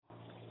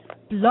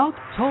Blog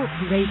Talk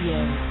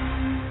Radio.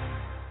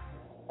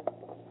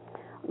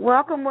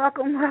 Welcome, my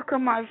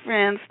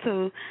friends,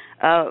 to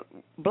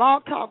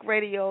Blog Talk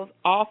Radio's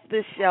Off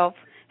the Shelf.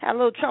 Had a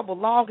little trouble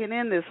logging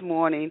in this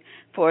morning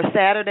for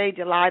Saturday,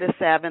 July the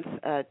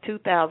 7th,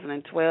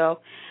 2012.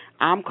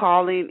 I'm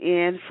calling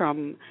in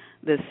from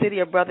the city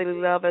of brotherly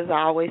love, as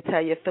I always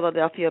tell you,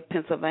 Philadelphia,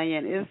 Pennsylvania,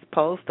 and it's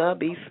supposed to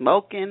be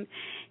smoking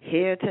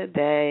here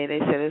today. They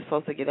said it's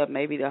supposed to get up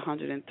maybe to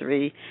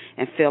 103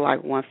 and feel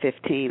like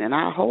 115, and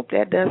I hope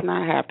that does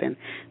not happen,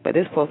 but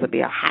it's supposed to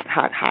be a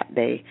hot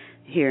day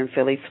here in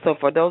Philly. So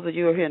for those of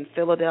you who are here in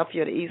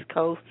Philadelphia, the East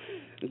Coast,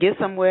 get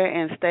somewhere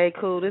and stay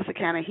cool. This is the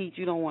kind of heat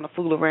you don't want to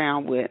fool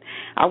around with.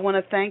 I want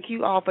to thank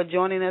you all for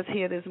joining us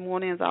here this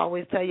morning. As I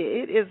always tell you,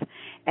 it is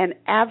an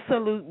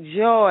absolute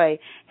joy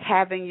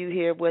having you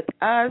here with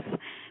us.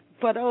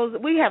 For those,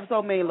 we have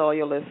so many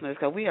loyal listeners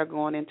because we are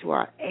going into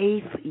our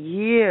 8th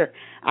year.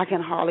 I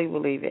can hardly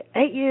believe it.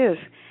 8 years.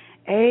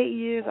 8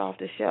 years off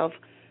the shelf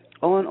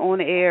on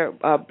air.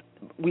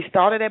 We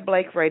started at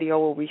Blake Radio,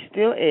 where we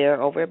still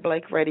air over at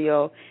Blake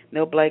Radio.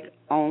 Neil Blake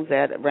owns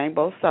that,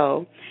 Rainbow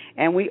Soul,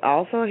 and we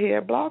also hear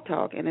at Blog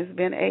Talk. And it's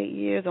been 8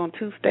 years on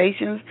 2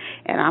 stations,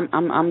 and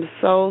I'm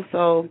so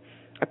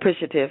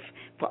appreciative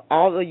for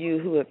all of you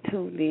who have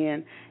tuned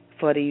in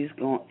for these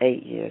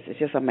 8 years. It's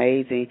just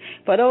amazing.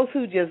 For those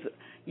who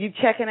you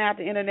checking out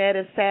the internet,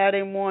 it's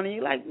Saturday morning,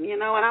 you're like, you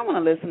know what, I want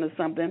to listen to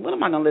something. What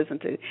am I going to listen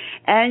to?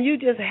 And you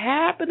just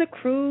happen to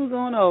cruise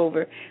on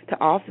over to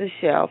Off the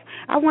Shelf.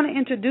 I want to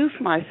introduce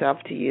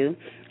myself to you.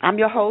 I'm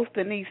your host,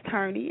 Denise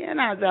Turney, and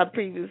as I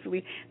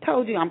previously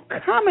told you, I'm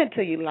coming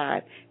to you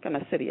live from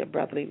the city of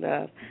brotherly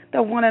love,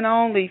 the one and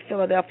only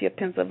Philadelphia,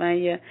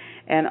 Pennsylvania.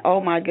 And oh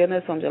my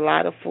goodness, on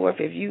July the 4th,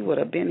 if you would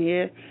have been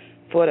here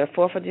for the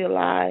 4th of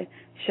July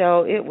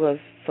show, it was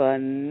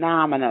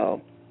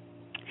phenomenal.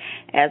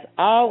 As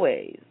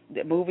always,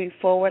 moving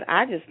forward,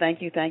 I just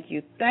thank you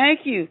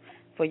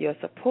for your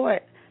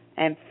support,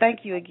 and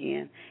thank you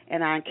again.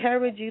 And I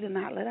encourage you to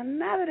not let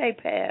another day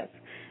pass.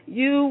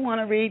 You want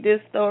to read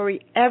this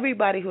story.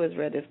 Everybody who has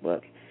read this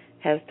book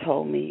has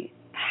told me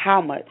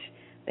how much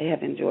they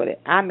have enjoyed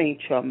it. I mean,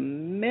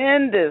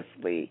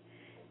 tremendously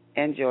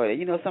enjoyed it.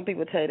 You know, some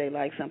people tell you they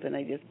like something,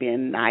 they just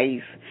being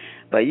nice,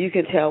 but you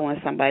can tell when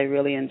somebody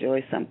really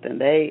enjoys something.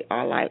 They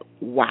are like,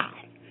 wow.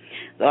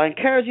 So I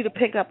encourage you to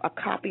pick up a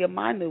copy of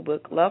my new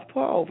book, Love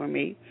Pour Over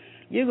Me.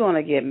 You're going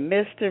to get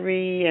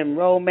mystery and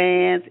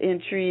romance,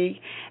 intrigue,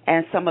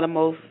 and some of the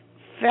most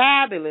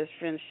fabulous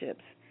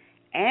friendships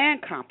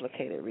and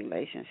complicated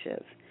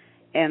relationships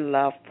in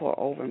Love Pour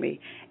Over Me.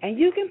 And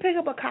you can pick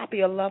up a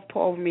copy of Love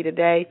Pour Over Me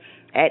today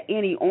at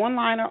any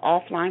online or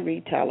offline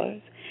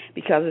retailers,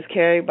 because it's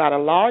carried by the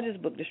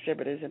largest book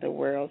distributors in the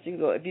world. So you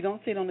can go, if you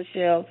don't see it on the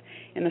shelves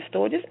in the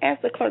store, just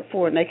ask the clerk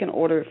for it, and they can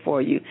order it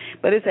for you.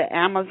 But it's at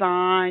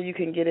Amazon. You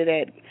can get it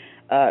at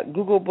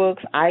Google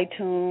Books,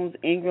 iTunes,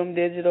 Ingram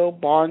Digital,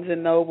 Barnes &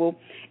 Noble,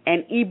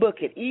 and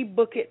eBookit,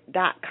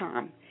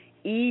 ebookit.com,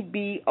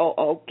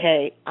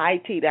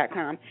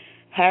 EBOOKIT.com,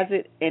 has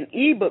it in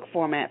ebook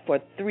format for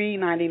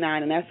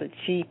 $3.99, and that's the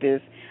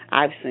cheapest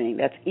I've seen.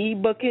 That's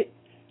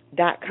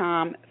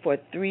ebookit.com for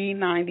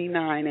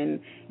 $3.99, and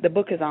the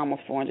book is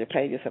almost 400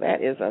 pages, so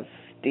that is a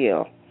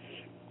steal.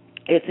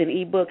 It's an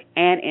ebook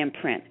and in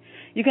print.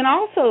 You can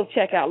also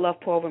check out Love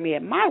Pour Over Me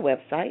at my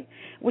website,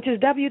 which is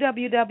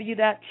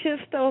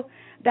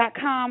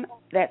www.chistel.com.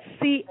 That's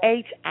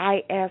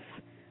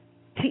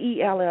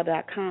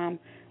CHISTELL.com.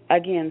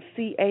 Again,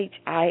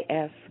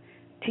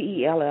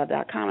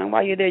 CHISTELL.com. And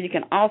while you're there, you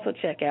can also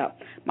check out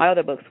my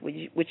other books,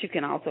 which you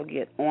can also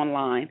get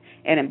online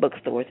and in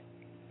bookstores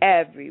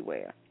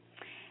everywhere.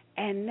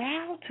 And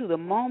now to the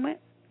moment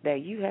that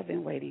you have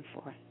been waiting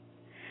for.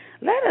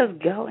 Let us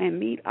go and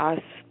meet our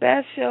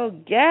special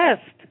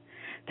guest.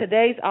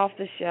 Today's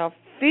off-the-shelf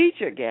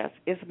featured guest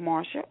is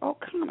Marsha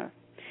O'Connor.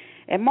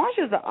 And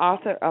Marsha is the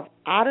author of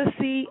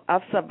Odyssey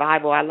of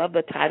Survival. I love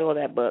the title of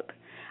that book.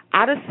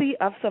 Odyssey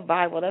of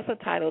Survival. That's a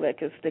title that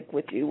can stick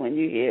with you when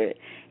you hear it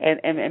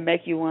and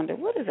make you wonder,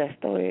 what is that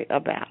story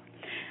about?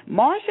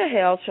 Marsha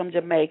hails from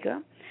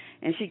Jamaica,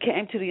 and she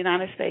came to the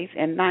United States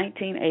in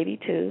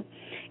 1982.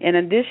 In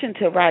addition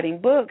to writing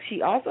books,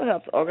 she also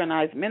helps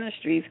organize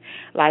ministries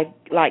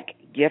like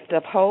Gift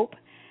of Hope,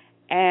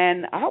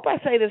 and I hope I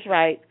say this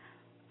right,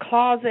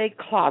 Closet.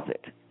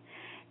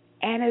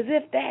 And as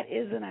if that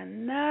isn't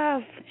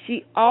enough,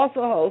 she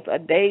also hosts a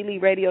daily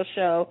radio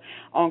show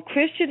on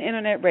Christian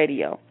Internet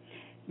Radio.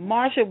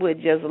 Marsha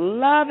would just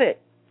love it,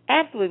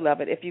 absolutely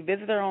love it, if you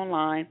visit her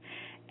online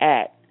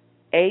at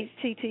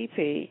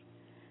http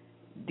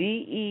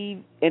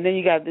and then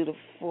you got to do the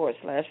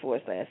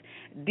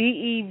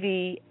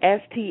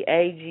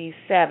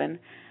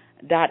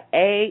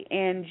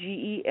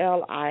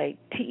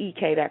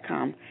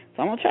devstage7.angelitek.com.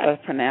 So I'm going to try to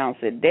pronounce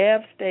it,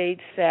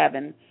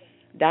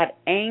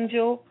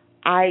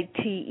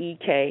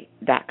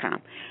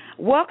 devstage7.angelitek.com.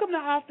 Welcome to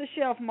Off the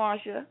Shelf,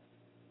 Marsha.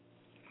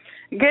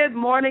 Good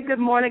morning.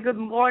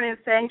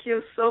 Thank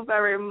you so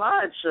very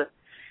much.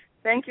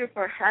 Thank you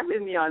for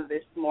having me on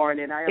this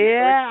morning. I am so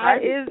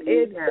excited to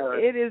be here.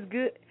 It is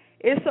good.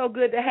 It's so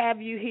good to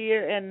have you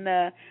here. And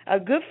a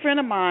good friend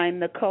of mine,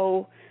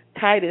 Nicole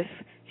Titus,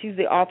 she's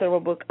the author of a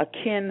book,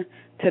 Akin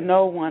to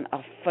No One, a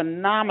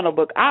phenomenal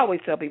book. I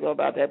always tell people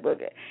about that book.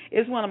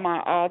 It's one of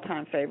my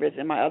all-time favorites.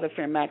 And my other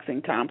friend,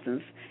 Maxine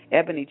Thompson's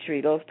Ebony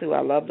Tree. Those two,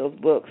 I love those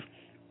books.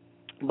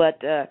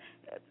 But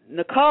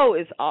Nicole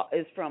is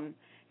from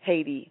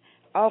Haiti.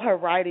 All her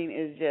writing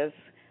is just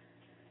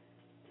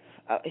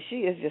she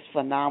is just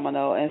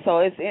phenomenal, and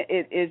so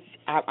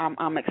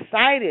I'm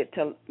excited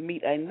to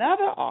meet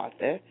another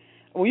author.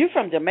 Well, you're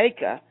from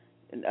Jamaica,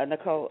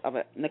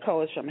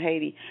 Nicole is from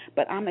Haiti,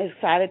 but I'm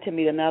excited to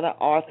meet another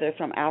author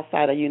from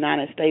outside the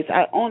United States.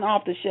 On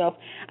Off the Shelf,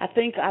 I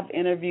think I've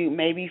interviewed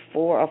maybe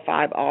 4 or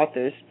 5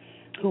 authors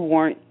who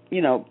weren't,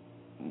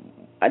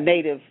 a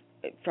native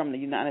from the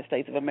United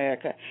States of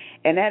America,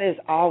 and that is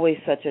always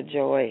such a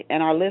joy.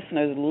 And our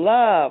listeners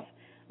love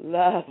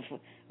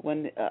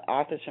when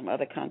authors from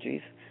other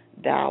countries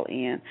dial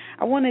in.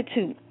 I wanted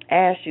to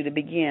ask you to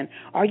begin,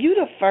 are you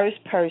the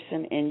first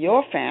person in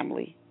your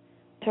family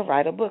to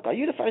write a book? Are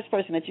you the first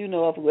person that you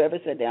know of who ever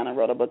sat down and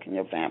wrote a book in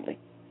your family?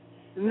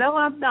 No,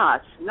 I'm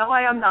not. No,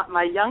 I am not.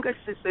 My younger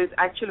sister is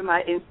actually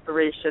my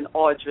inspiration,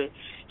 Audrey.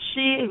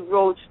 She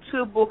wrote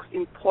 2 books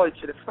in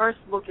poetry. The first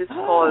book is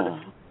called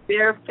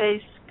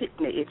Barefaced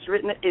Picnic. It's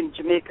written in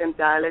Jamaican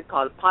dialect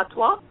called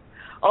Patois.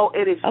 Oh,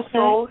 it is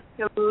so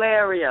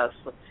hilarious.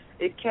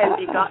 It can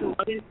be gotten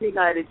not in the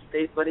United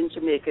States, but in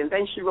Jamaica. And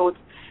then she wrote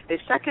a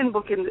second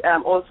book in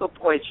also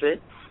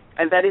poetry,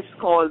 and that is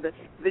called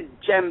The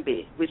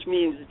Djembe, which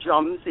means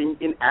drums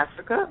in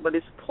Africa, but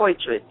it's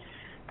poetry.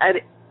 And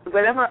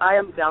whenever I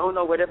am down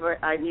or whenever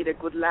I need a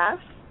good laugh,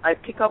 I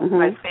pick up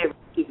my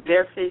favorite,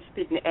 Barefaced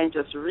Picnic, and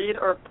just read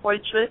her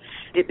poetry.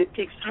 It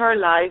depicts her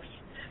life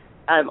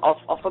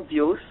of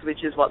abuse,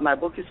 which is what my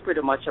book is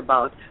pretty much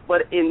about,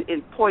 but in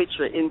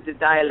poetry, in the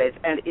dialect,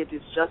 and it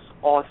is just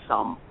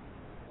awesome.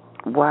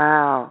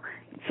 Wow.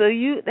 So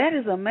that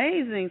is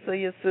amazing. So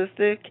your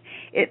sister,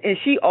 is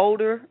she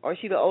older, or is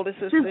she the older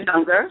sister? She's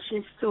younger.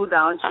 She's 2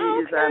 down. She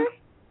is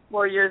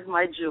 4 years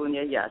my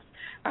junior, yes.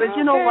 But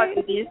you know what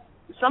it is?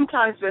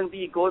 Sometimes when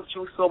we go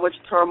through so much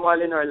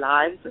turmoil in our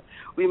lives,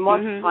 we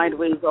must find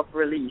ways of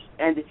release.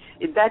 And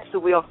if that's the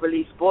way of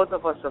release both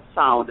of us have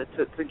found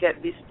to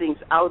get these things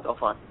out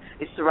of us,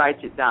 is to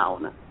write it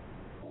down.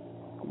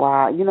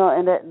 Wow.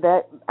 And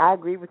that I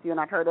agree with you, and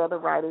I've heard other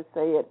writers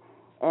say it.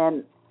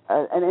 And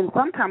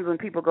sometimes when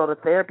people go to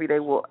therapy, they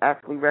will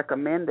actually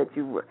recommend that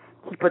you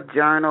keep a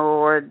journal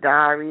or a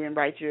diary and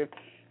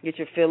get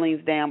your feelings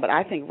down. But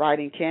I think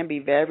writing can be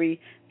very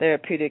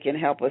therapeutic and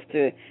help us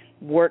to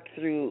work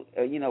through,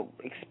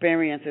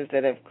 experiences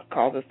that have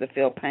caused us to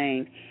feel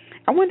pain.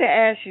 I wanted to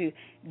ask you,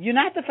 you're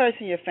not the first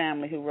in your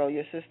family who wrote.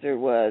 Your sister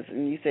was,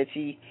 and you said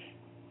she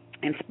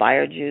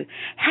inspired you.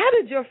 How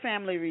did your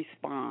family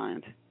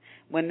respond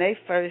when they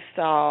first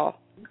saw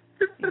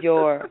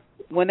your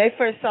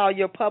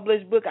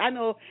published book? I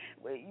know,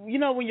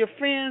 when your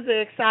friends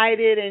are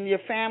excited and your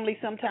family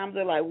sometimes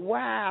are like,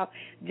 wow,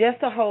 just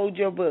to hold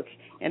your book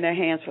in their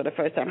hands for the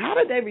first time. How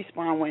did they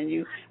respond when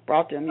you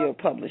brought them your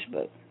published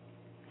book?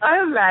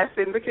 I'm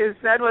laughing because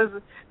there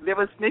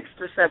was mixed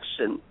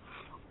reception.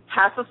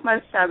 Half of my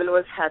family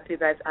was happy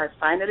that I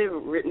finally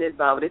written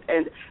about it,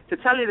 and to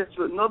tell you the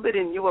truth,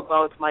 nobody knew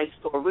about my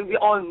story. We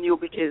all knew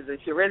because if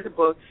you read the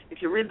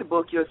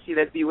book, you'll see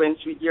that we went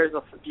through years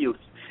of abuse.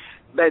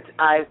 But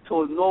I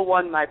told no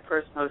one my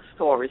personal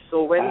story.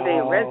 So when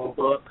they read the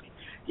book,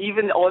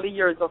 even all the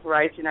years of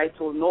writing, I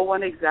told no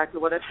one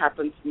exactly what had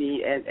happened to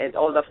me and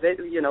all of that,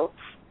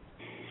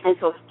 And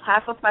so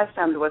half of my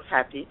family was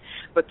happy,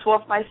 but 2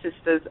 of my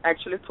sisters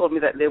actually told me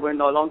that they were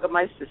no longer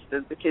my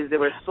sisters because they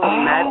were so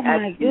mad at me. Oh,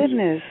 my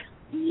goodness.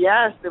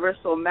 Yes, they were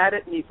so mad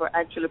at me for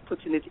actually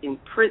putting it in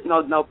print.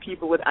 Now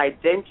people would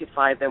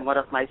identify them, one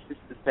of my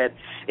sisters said.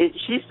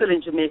 She's still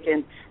in Jamaica,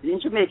 and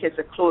in Jamaica it's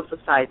a closed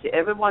society.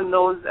 Everyone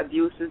knows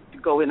abuse is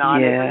going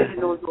on. Yeah.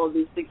 Everybody knows all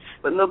these things,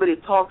 but nobody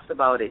talks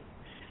about it.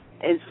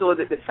 And so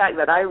the fact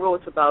that I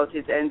wrote about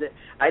it, and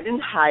I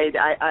didn't hide,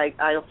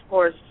 I of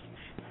course,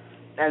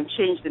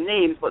 changed the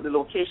names, but the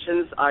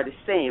locations are the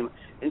same.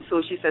 And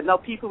so she said, now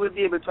people will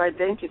be able to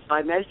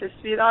identify me. I said,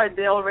 sweetheart,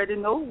 they already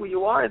know who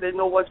you are. They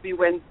know what we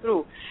went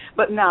through.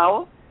 But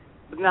now,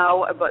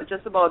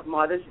 just about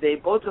Mother's Day,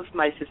 both of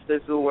my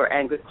sisters who were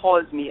angry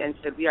called me and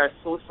said, we are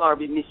so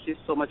sorry, we miss you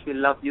so much, we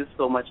love you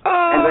so much,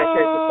 and we're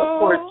here to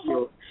support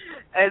you.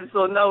 And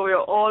so now we're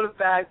all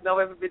back. Now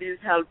everybody is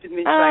helping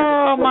me.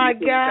 Oh, my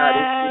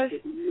gosh.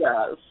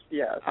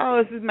 Yes.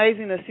 Oh, it's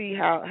amazing to see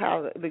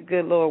how the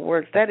good Lord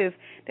works. That is,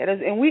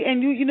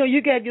 and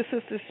you gave your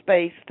sister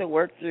space to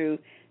work through,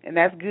 and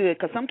that's good,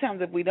 because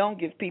sometimes if we don't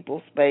give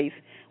people space,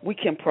 we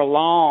can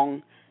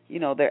prolong,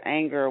 their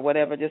anger or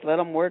whatever. Just let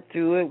them work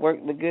through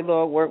it. The good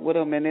Lord work with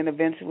them, and then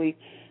eventually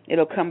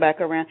it'll come back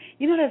around.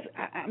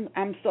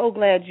 I'm so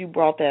glad you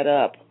brought that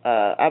up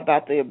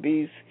about the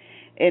abuse.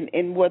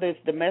 And whether it's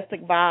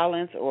domestic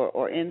violence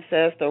or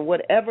incest or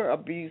whatever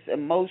abuse,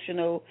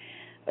 emotional,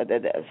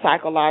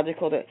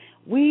 psychological,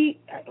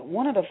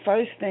 one of the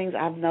first things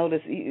I've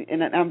noticed,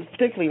 and I'm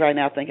particularly right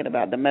now thinking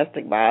about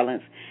domestic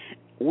violence,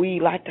 we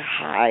like to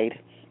hide.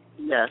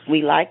 Yes.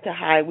 We like to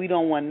hide. We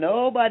don't want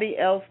nobody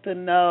else to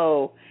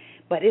know.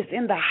 But it's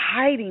in the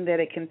hiding that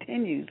it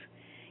continues.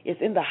 It's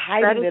in the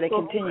hiding that it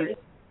continues. Right.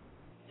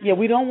 Yeah,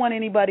 we don't want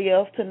anybody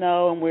else to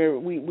know, and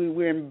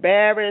we're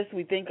embarrassed.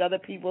 We think other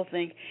people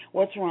think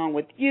what's wrong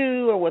with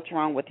you or what's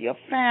wrong with your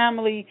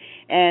family,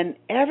 and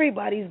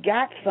everybody's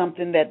got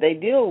something that they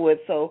deal with.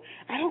 So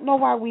I don't know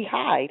why we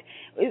hide.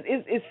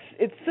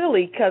 It's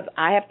silly because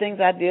I have things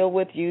I deal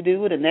with, you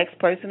do, the next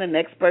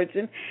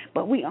person,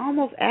 but we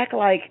almost act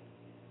like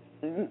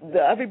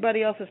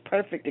everybody else is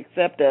perfect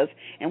except us,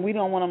 and we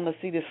don't want them to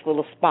see this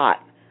little spot.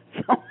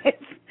 So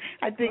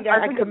I think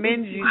I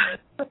commend you.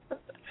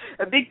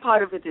 A big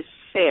part of it is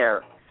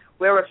fear.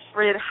 We're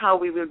afraid how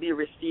we will be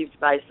received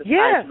by society.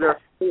 Yes. We're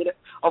afraid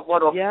of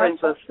what our friends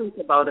will think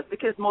about us,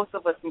 because most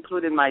of us,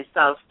 including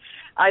myself,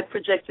 I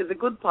projected the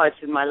good parts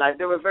in my life.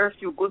 There were very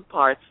few good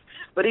parts,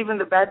 but even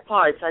the bad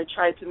parts, I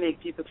tried to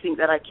make people think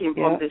that I came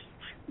from this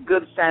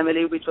good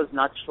family, which was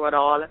not true at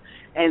all.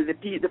 And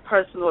the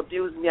person who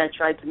abused me, I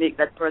tried to make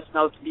that person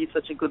out to be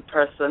such a good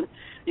person.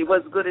 He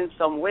was good in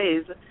some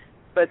ways,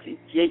 but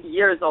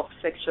years of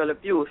sexual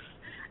abuse.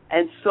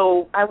 And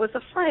so I was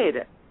afraid.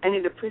 And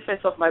in the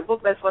preface of my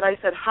book, that's what I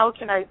said, how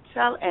can I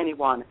tell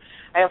anyone?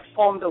 I have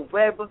formed a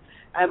web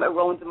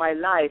around my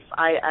life.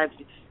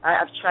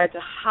 I've tried to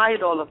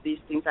hide all of these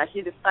things. I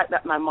hid the fact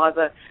that my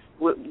mother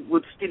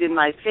would spit in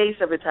my face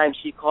every time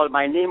she called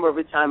my name, or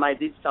every time I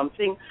did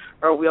something,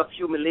 or a way of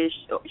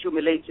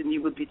humiliating me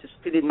would be to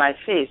spit in my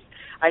face.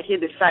 I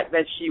hid the fact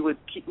that she would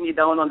kick me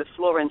down on the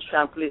floor and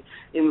trample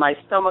in my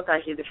stomach. I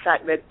hid the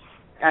fact that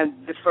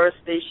the first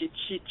day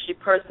she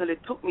personally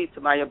took me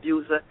to my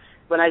abuser.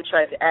 When I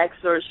tried to ask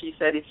her, she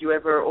said, if you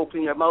ever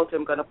open your mouth,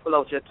 I'm going to pull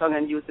out your tongue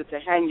and use it to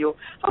hang you.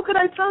 How could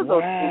I tell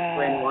those things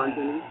to anyone,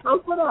 Denise? How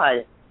could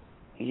I?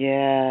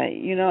 Yeah,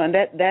 and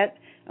that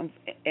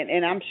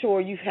and I'm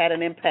sure you've had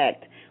an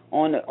impact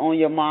on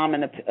your mom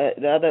and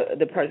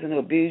the person who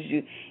abused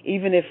you,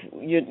 even if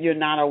you're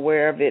not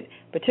aware of it.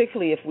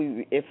 Particularly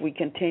if we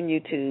continue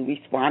to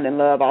respond in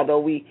love,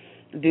 although we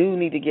do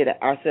need to get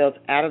ourselves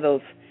out of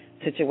those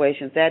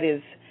situations. That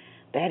is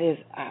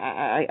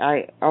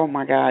I oh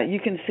my God, you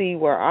can see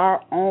where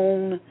our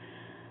own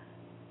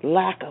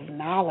lack of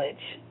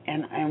knowledge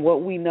and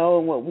what we know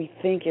and what we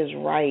think is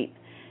right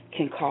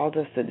can cause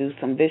us to do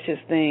some vicious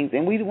things,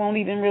 and we won't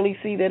even really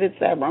see that it's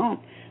that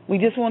wrong. We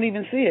just won't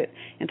even see it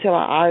until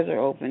our eyes are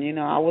open.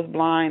 I was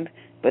blind,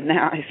 but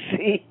now I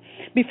see.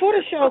 Before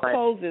the show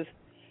closes,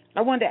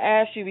 I wanted to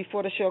ask you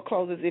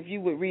if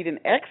you would read an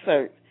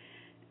excerpt.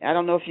 I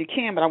don't know if you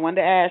can, but I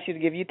wanted to ask you to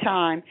give you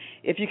time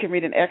if you can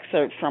read an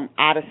excerpt from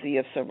Odyssey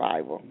of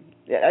Survival.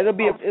 It'll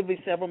be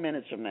several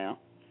minutes from now.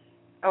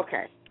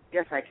 Okay.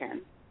 Yes, I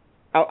can.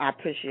 Oh, I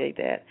appreciate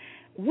that.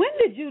 When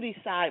did you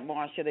decide,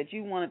 Marcia, that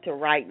you wanted to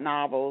write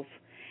novels?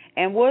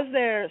 And was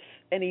there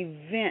an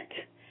event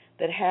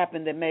that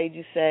happened that made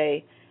you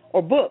say,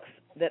 or books,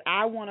 that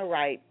I want to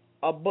write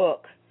a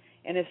book?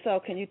 And if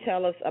so, can you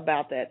tell us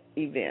about that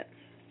event?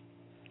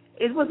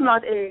 It was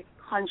not a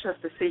conscious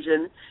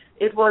decision.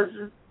 It was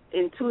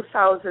in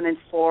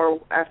 2004,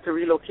 after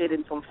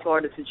relocating from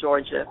Florida to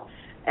Georgia.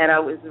 And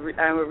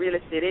I'm a real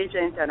estate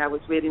agent, and I was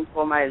waiting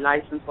for my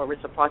license for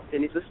reciprocity,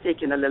 and it was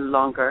taking a little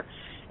longer.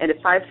 And the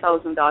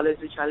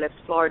 $5,000 which I left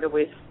Florida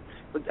with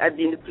had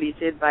been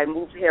depleted. By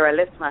moving here, I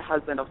left my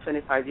husband of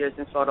 25 years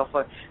in Florida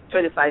for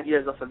 25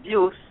 years of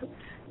abuse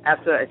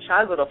after a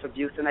childhood of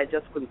abuse, and I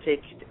just couldn't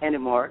take it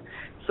anymore.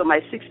 So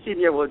my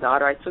 16-year-old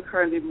daughter, I took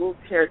her and we moved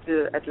here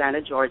to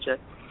Atlanta, Georgia.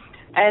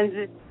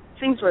 And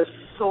things were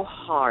so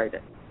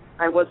hard.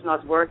 I was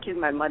not working.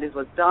 My money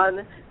was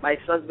done. My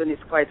husband is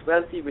quite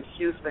wealthy,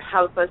 refused to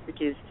help us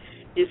because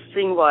his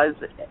thing was,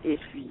 if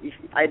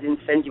I didn't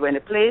send you any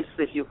place,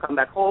 if you come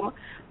back home,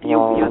 you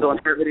don't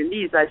have any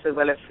needs. I said,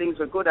 well, if things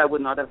were good, I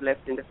would not have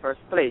left in the first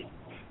place.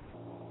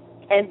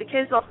 And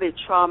because of the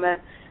trauma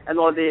and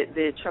all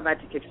the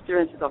traumatic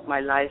experiences of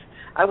my life,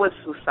 I was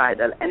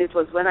suicidal. And it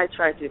was when I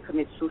tried to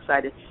commit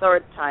suicide the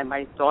third time.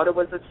 My daughter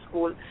was at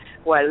school,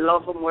 who I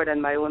love her more than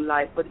my own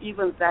life, but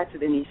even that,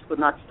 Denise, could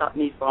not stop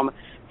me from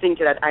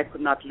thinking that I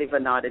could not live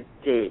another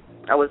day.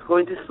 I was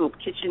going to soup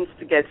kitchens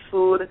to get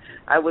food.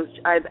 I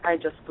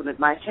just couldn't.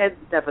 My head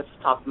never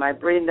stopped. My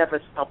brain never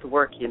stopped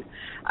working.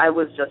 I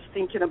was just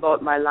thinking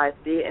about my life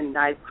day and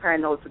night,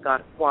 crying out to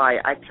God, why?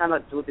 I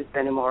cannot do this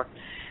anymore.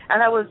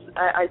 And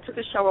I took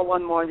a shower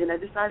one morning and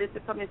I decided to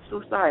commit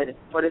suicide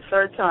for the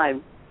third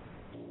time.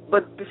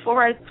 But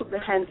before I took the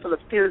handful of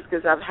pills,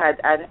 because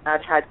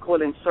I'd had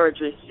colon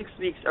surgery 6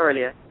 weeks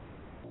earlier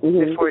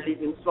before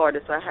leaving Florida,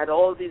 so I had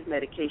all these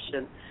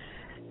medications.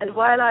 And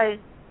while I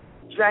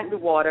drank the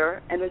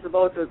water and was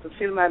about to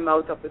fill my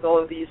mouth up with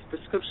all these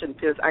prescription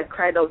pills, I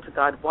cried out to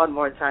God one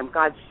more time,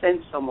 God, send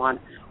someone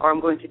or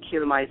I'm going to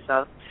kill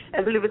myself.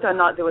 And believe it or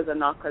not, there was a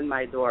knock on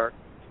my door.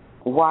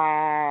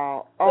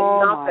 Wow. Oh,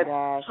 my gosh. A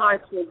knock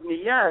that startled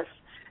me, yes.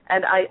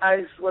 And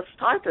I was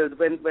startled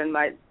when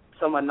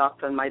someone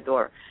knocked on my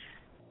door.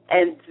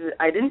 And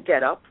I didn't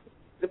get up.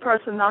 The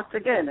person knocked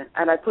again,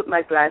 and I put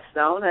my glass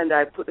down, and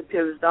I put the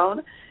pills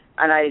down,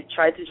 And I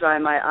tried to dry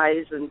my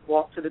eyes and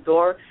walk to the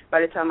door.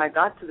 By the time I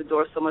got to the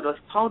door, someone was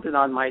pounding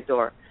on my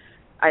door.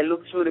 I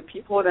looked through the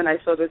peephole and I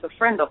saw there's a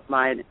friend of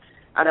mine.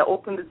 And I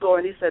opened the door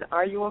and he said,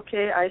 "Are you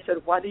okay?" I said,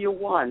 "What do you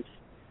want?"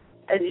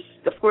 And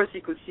of course he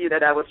could see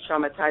that I was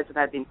traumatized and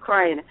I'd been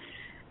crying.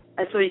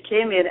 And so he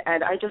came in,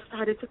 and I just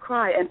started to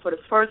cry. And for the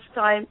first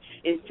time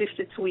in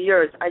 52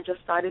 years, I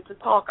just started to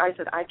talk. I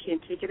said, "I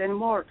can't take it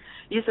anymore."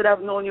 He said,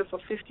 "I've known you for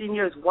 15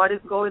 years. What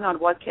is going on?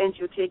 What can't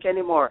you take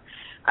anymore?"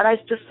 And I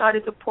just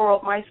started to pour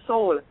out my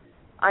soul.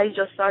 I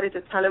just started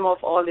to tell him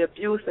of all the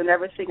abuse and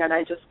everything, and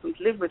I just couldn't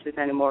live with it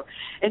anymore.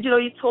 And,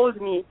 he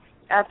told me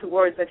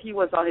afterwards that he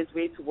was on his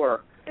way to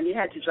work, and he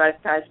had to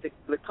drive past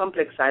the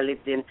complex I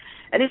lived in.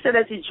 And he said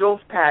as he drove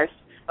past,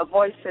 a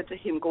voice said to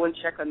him, "Go and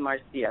check on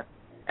Marcia."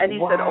 And he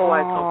said, "Oh,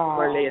 I'll talk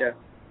to her later."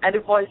 And the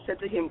voice said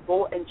to him,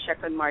 "Go and check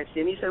on Marcia."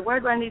 And he said, "Where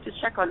do I need to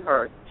check on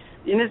her?"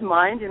 In his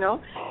mind,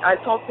 I'll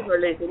talk to her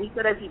later. And he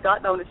said as he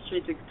got down the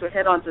street to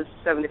head on to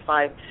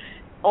 75,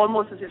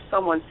 almost as if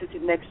someone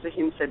sitting next to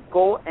him said,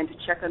 "Go and to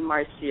check on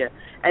Marcia."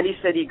 And he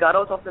said he got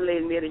out of the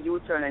lane, made a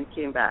U-turn, and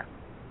came back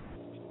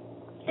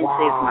and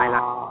saved my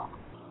life.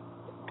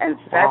 And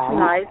that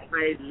night,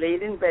 I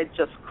laid in bed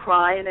just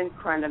crying and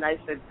crying, and I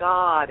said,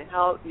 "God,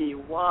 help me.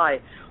 Why?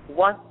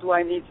 What do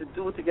I need to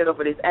do to get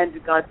over this?" And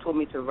God told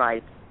me to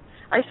write.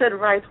 I said,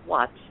 "Write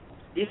what?"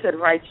 He said,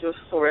 "Write your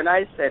story." And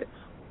I said,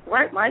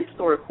 "Write my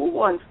story. Who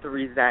wants to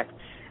read that?"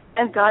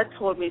 And God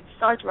told me,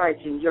 "Start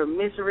writing. Your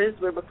miseries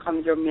will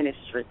become your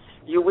ministry.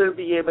 You will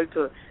be able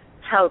to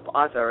help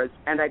others."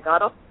 And I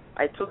got up,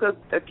 I took a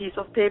piece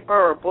of paper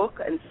or a book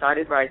and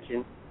started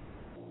writing.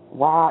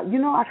 Wow.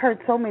 I've heard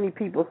so many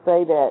people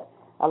say that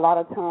a lot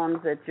of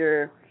times that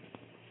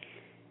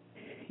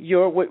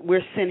what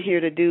we're sent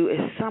here to do is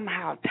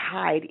somehow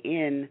tied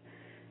in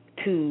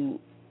to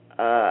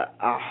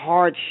a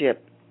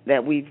hardship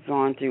that we've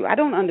gone through. I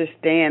don't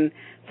understand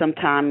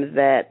sometimes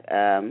that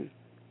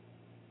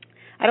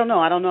I don't know.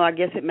 I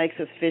guess it makes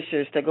us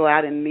fishers to go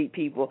out and meet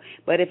people.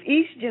 But if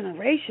each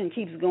generation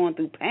keeps going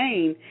through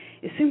pain,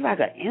 it seems like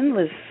an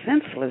endless,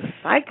 senseless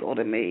cycle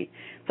to me.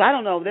 So I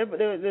don't know.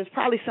 There's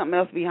probably something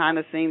else behind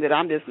the scene that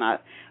I'm just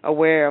not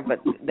aware of.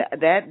 But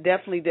that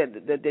definitely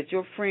that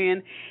your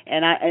friend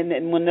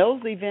and when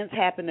those events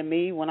happen to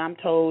me, when I'm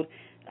told,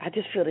 I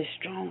just feel this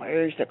strong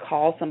urge to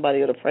call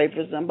somebody or to pray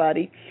for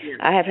somebody. Yeah.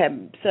 I have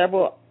had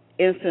several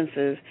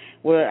instances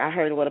where I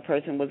heard what a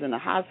person was in the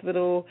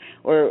hospital,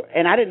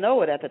 and I didn't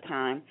know it at the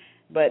time,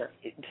 but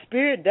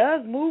Spirit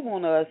does move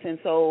on us, and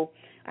so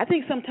I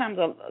think sometimes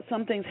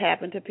some things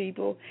happen to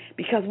people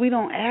because we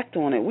don't act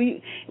on it.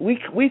 We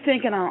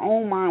think in our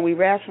own mind, we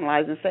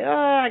rationalize and say, "Oh,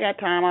 I got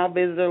time, I'll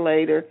visit her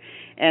later,"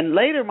 and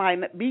later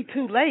might be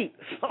too late.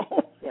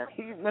 So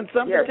when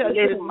something tells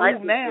you to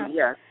move now,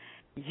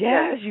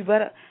 you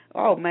better.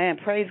 Oh man,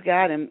 praise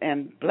God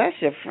and bless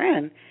your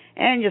friend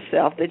and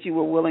yourself that you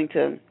were willing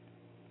to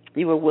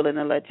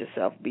let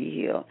yourself be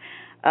healed.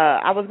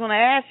 I was going to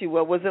ask you,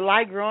 what was it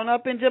like growing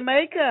up in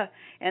Jamaica,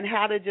 and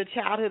how did your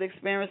childhood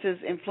experiences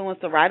influence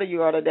the writer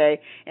you are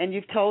today? And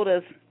you've told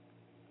us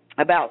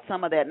about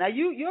some of that. Now,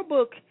 your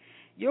book,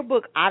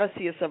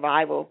 Odyssey of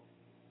Survival,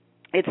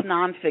 it's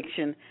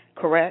nonfiction,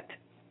 correct?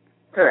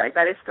 Correct.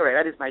 That is correct.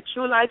 That is my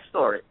true life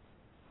story.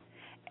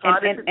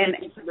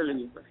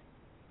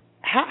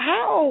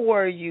 How old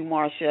were you,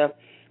 Marcia,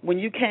 when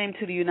you came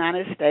to the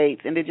United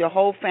States, and did your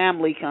whole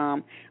family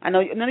come? I know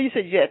you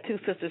said you had two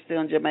sisters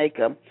still in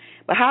Jamaica,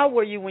 but how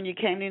were you when you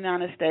came to the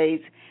United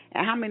States,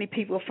 and how many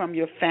people from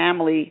your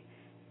family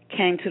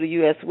came to the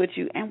U.S. with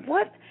you, and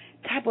what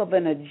type of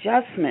an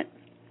adjustment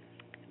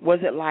was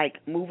it like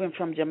moving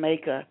from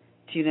Jamaica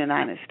to the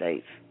United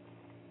States?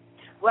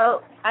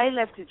 Well, I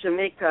left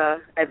Jamaica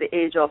at the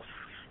age of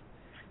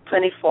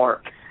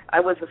 24. I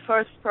was the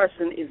first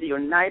person in the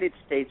United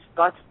States,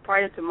 but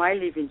prior to my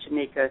leaving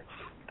Jamaica,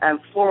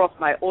 4 of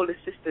my older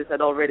sisters had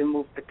already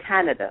moved to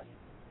Canada.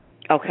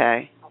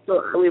 Okay.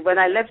 So when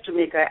I left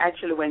Jamaica, I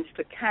actually went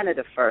to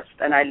Canada first,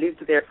 and I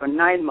lived there for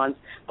 9 months.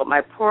 But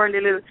my poor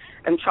little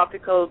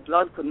tropical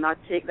blood could not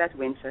take that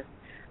winter.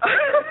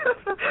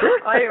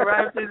 I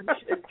arrived in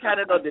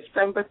Canada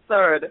December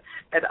 3rd,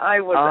 and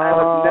I was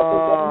never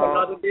going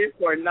another day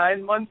for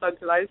 9 months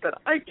until I said,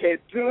 "I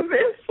can't do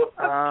this."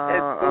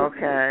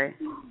 Okay.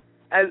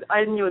 And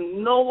I knew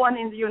no one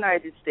in the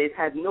United States,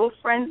 had no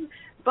friends.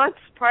 But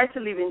prior to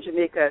leaving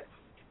Jamaica,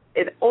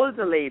 an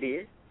older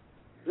lady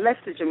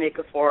left to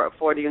Jamaica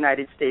for the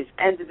United States.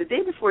 And the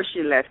day before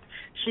she left,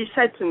 she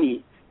said to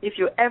me, "If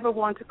you ever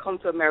want to come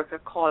to America,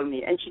 call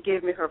me." And she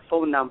gave me her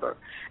phone number.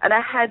 And I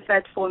had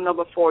that phone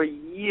number for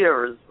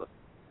years.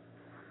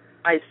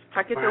 I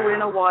stuck it away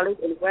in a wallet,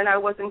 and when I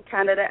was in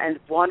Canada and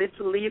wanted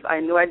to leave, I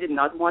knew I did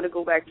not want to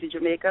go back to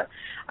Jamaica.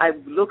 I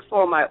looked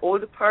for my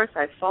old purse.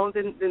 I found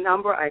the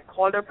number. I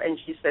called her, and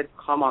she said,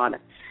 "Come on."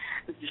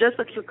 Just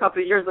a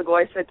couple of years ago,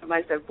 I said to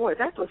myself, "Boy,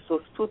 that was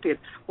so stupid.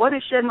 What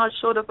if she had not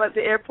showed up at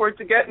the airport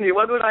to get me?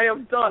 What would I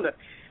have done?"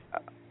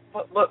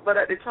 But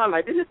at the time,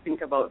 I didn't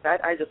think about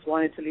that. I just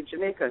wanted to leave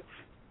Jamaica.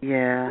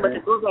 Yeah. But to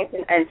go back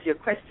and answer your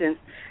questions,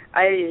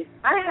 I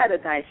had a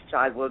nice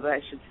childhood, I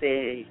should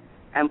say.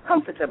 and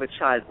comfortable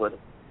childhood.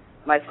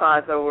 My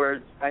father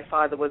was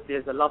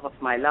the love of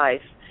my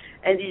life,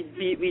 and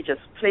we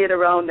just played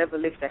around, never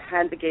lifted a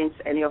hand against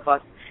any of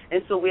us,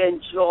 and so we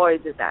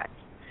enjoyed that.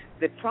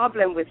 The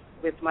problem with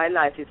my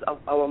life is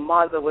our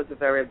mother was a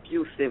very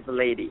abusive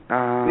lady.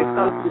 We've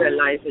come to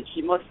realize that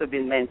she must have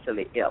been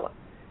mentally ill.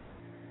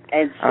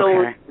 And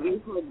so,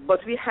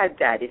 we had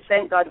Daddy.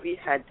 Thank God we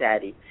had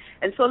Daddy.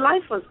 And so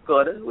life was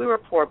good. We were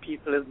poor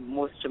people, as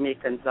most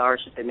Jamaicans are,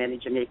 many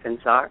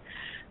Jamaicans are.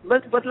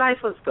 But life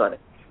was good.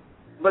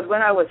 But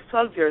when I was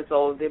 12 years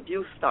old, the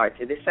abuse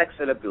started, the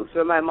sexual abuse,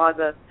 where my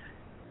mother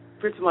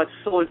pretty much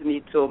sold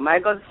me to my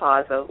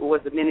godfather, who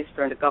was a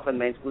minister in the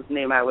government, whose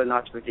name I will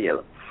not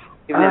reveal.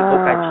 Even in the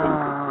book, I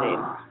changed his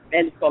name.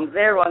 And from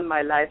there on,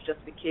 my life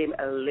just became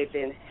a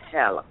living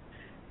hell.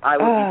 I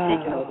would be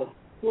taken out of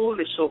school.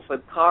 The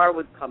chauffeured car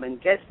would come and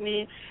get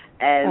me,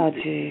 and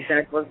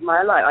that was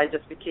my life. I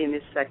just became a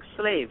sex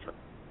slave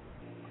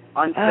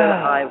until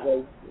I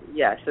was,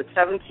 so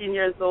 17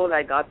 years old.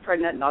 I got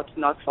pregnant,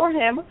 not for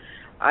him.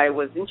 I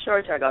was in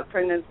church. I got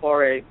pregnant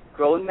for a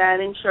grown man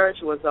in church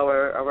who was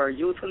our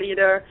youth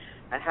leader.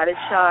 I had a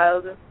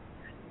child,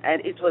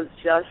 and it was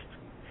just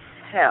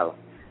hell.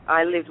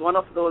 I lived one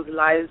of those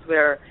lives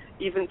where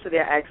even today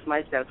I ask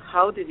myself,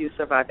 how did you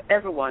survive?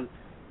 Everyone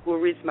who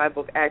reads my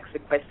book asks the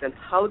question,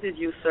 how did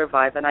you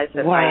survive? And I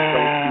said, I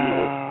don't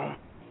know.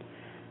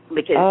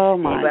 Because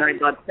when I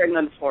got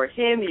pregnant for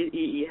him,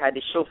 he had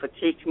a chauffeur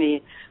take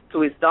me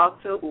to his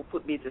doctor, who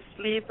put me to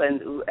sleep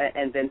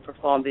and then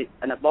performed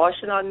an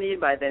abortion on me.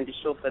 By then the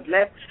chauffeur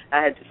left.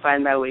 I had to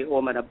find my way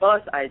home on a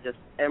bus. I just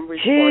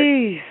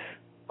hemorrhaged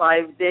for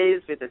 5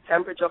 days with a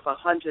temperature of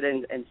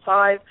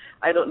 105.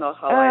 I don't know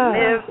how I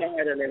lived. I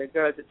had a little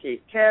girl to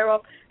take care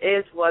of.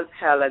 It was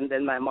hell. And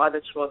then my mother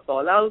threw us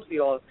all out. We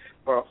all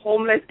were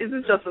homeless. This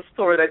is just a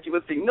story that you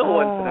would think no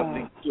one could have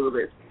been through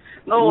this.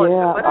 No one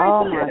could. But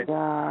I did. My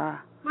God.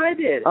 I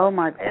did. Oh,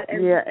 my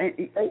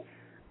God.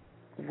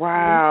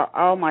 Wow.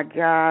 Oh, my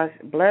gosh.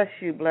 Bless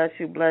you, bless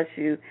you, bless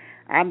you.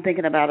 I'm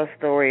thinking about a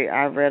story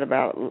I read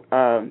about,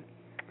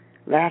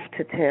 Laugh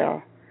to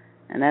Tell.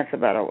 And that's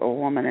about a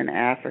woman in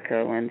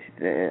Africa when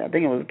I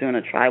think it was during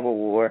a tribal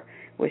war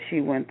what she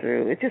went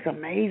through. It's just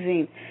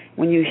amazing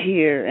when you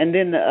hear. And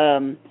then I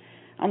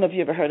don't know if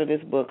you ever heard of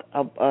this book,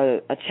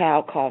 A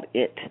Child Called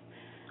It.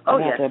 Oh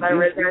yes, I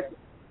read that.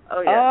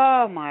 Oh yes.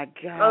 Oh my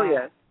God. Oh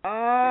yes.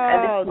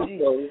 Oh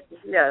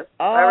yes.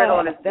 Oh, I read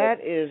all this. That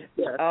is.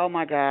 Yes. Oh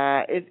my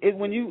God.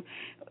 When you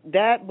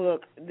that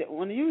book,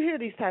 when you hear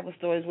these type of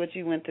stories, what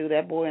you went through,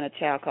 that boy and a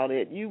child called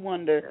it, you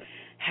wonder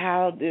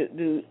how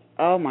do.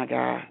 Oh my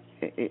God.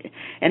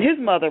 And his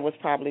mother was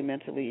probably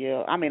mentally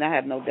ill. I mean, I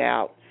have no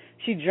doubt.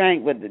 She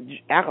drank, but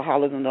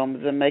alcoholism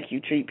doesn't make you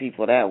treat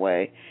people that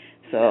way.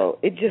 So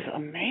it's just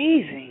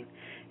amazing.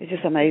 It's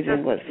just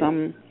amazing what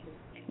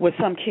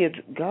some kids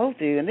go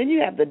through, and then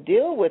you have to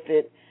deal with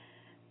it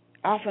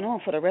off and on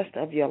for the rest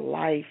of your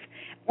life.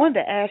 I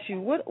wanted to ask you,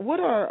 what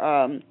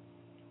are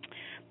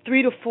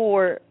 3 to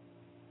 4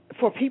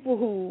 for people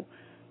who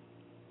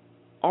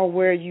are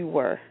where you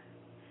were?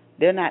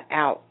 They're not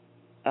out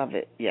of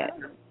it yet.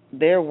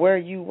 They're where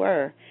you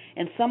were.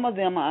 And some of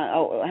them,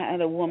 I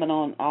had a woman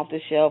off the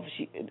shelf.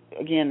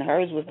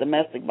 Hers was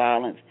domestic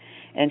violence,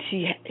 and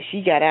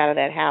she got out of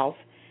that house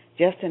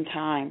just in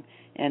time.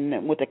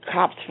 And what the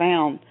cops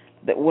found,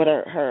 that what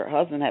her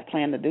husband had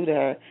planned to do to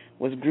her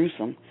was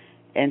gruesome.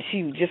 And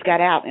she just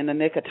got out in the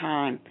nick of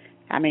time.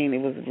 I mean,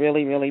 it was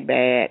really, really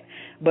bad.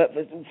 But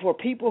for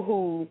people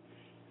who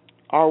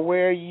are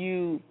where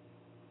you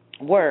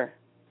were,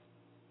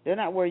 they're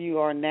not where you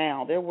are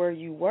now. They're where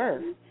you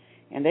were.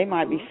 And they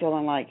might be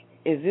feeling like,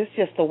 is this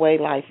just the way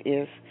life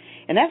is?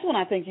 And that's when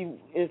I think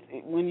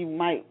when you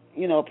might,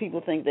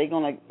 people think they're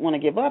going to want to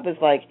give up.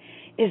 It's like,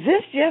 is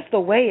this just the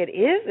way it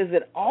is? Is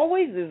it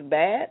always this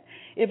bad?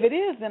 If it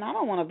is, then I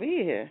don't want to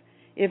be here.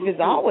 If it's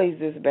always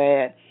this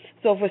bad.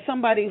 So for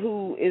somebody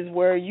who is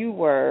where you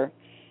were,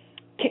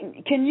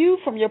 can you,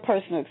 from your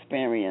personal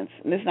experience,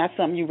 and this is not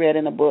something you read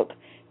in a book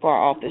for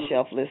our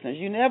off-the-shelf listeners,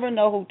 you never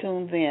know who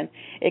tunes in.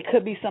 It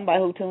could be somebody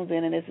who tunes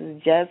in and this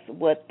is just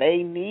what they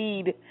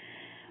need.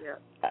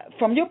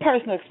 From your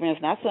personal experience,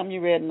 not something you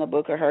read in a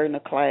book or heard in a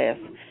class,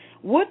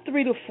 what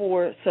 3 to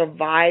 4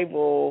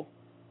 survival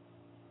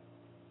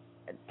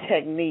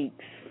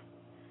techniques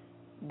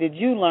did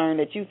you learn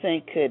that you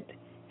think could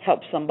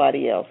help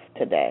somebody else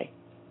today?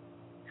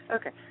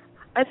 Okay.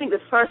 I think the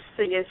first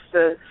thing is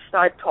to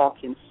start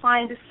talking.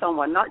 Find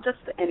someone, not just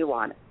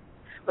anyone,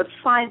 but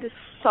find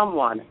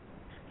someone,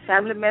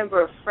 family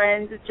member, a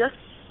friend, just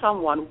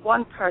someone,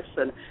 one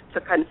person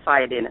to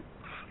confide in.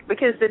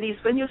 Because, Denise,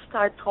 when you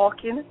start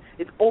talking,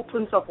 it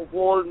opens up a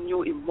whole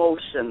new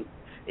emotion.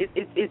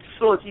 It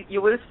flows.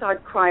 You will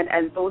start crying,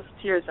 and those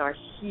tears are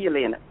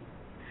healing.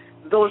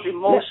 Those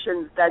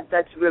emotions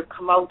that will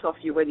come out of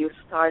you when you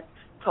start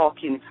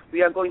talking,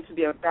 we are going to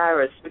be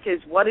embarrassed because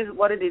what it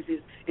is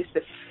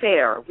the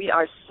fear. We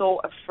are so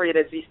afraid,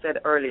 as we said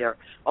earlier,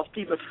 of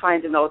people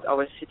finding out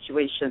our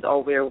situations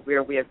or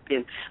where we have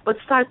been. But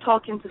start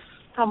talking to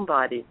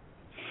somebody.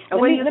 And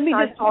when you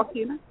start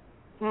talking...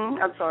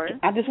 I'm sorry.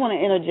 I just want to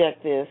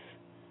interject this,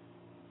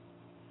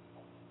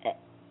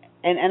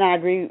 and I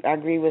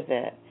agree with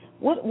that.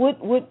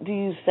 What do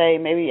you say,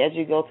 maybe as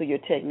you go through your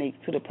techniques,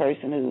 to the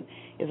person who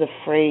is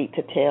afraid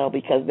to tell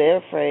because they're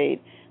afraid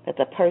that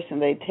the person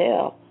they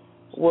tell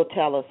will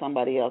tell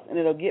somebody else, and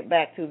it'll get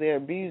back to their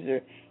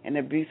abuser, and the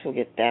abuse will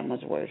get that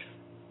much worse?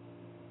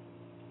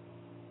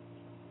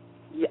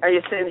 Are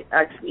you saying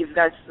if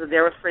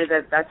they're afraid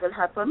that will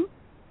happen?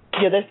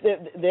 Yeah,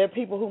 there are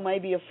people who may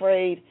be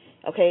afraid,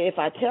 okay, if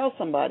I tell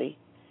somebody,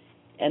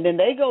 and then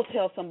they go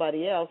tell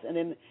somebody else, and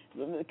then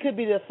it could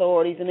be the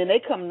authorities, and then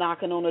they come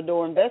knocking on the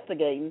door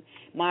investigating.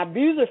 My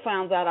abuser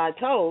finds out I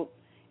told,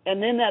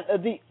 and then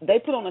they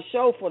put on a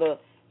show for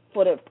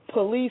the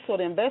police or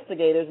the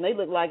investigators, and they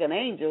look like an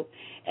angel,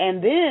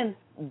 and then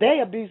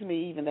they abuse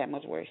me even that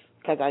much worse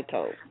because I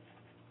told.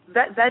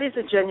 That is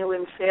a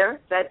genuine fear.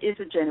 That is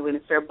a genuine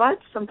fear, but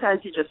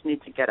sometimes you just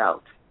need to get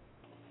out.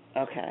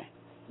 Okay.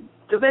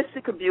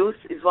 Domestic abuse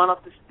is one of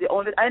the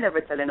only. I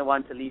never tell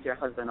anyone to leave your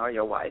husband or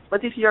your wife,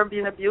 but if you're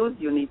being abused,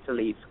 you need to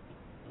leave.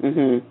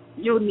 Mhm.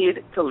 You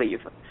need to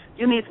leave.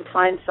 You need to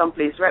find some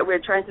place. Right, we're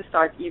trying to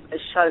start a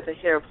shelter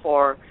here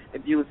for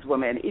abused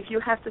women. If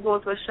you have to go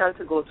to a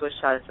shelter, go to a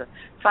shelter.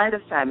 Find a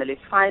family.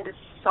 Find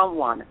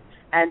someone,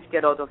 and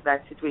get out of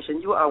that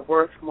situation. You are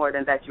worth more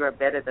than that. You are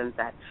better than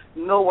that.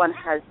 No one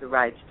has the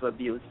right to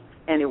abuse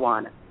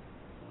anyone.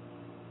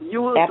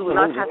 You Absolutely.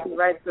 do not have the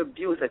right to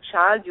abuse a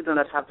child. You do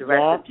not have the right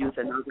to abuse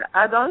another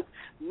adult.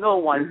 No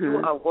one. Mm-hmm. You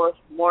are worth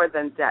more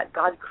than that.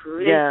 God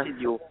created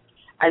you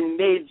and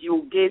made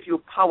you, gave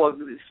you power.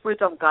 The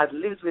Spirit of God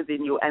lives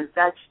within you, and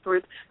that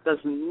Spirit does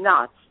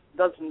not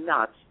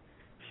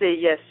say,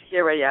 yes,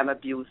 here I am,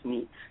 abuse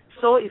me.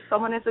 So if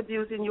someone is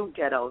abusing you,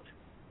 get out.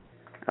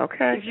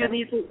 Okay. If you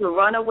need to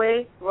run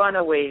away, run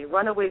away.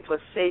 Run away to a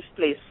safe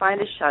place.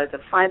 Find a shelter.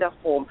 Find a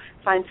home.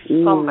 Find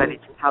somebody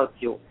to help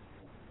you.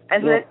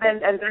 And then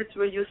that's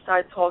where you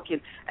start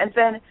talking. And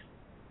then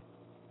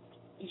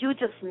you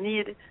just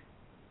need,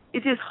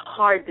 it is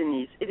hard,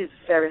 Denise. It is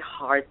very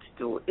hard to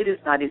do. It is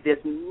not easy.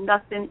 There's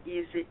nothing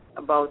easy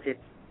about it.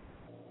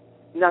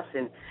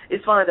 Nothing.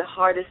 It's one of the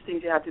hardest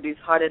things you have to do. It's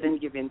harder than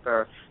giving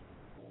birth.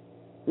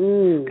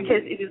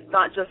 Because it is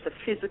not just a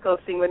physical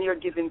thing. When you're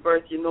giving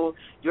birth, you know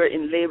you're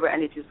in labor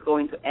and it is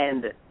going to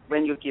end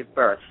when you give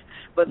birth.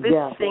 But this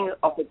thing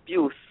of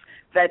abuse,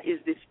 that is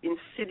this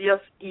insidious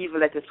evil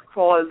that is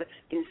crawled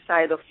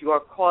inside of you or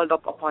crawled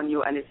up upon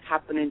you and is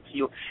happening to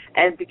you.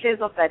 And because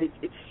of that, it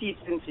seeps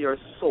into your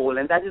soul,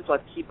 and that is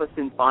what keeps us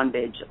in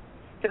bondage.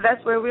 Because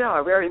that's where we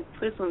are. We are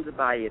imprisoned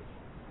by it.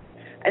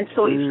 And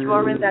so if you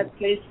are in that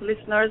place,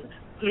 listeners,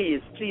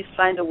 please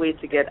find a way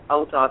to get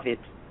out of it.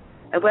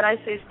 And when I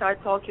say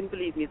start talking,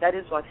 believe me, that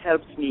is what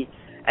helps me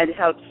and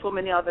helps so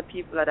many other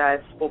people that I've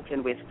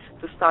spoken with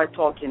to start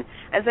talking.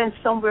 And then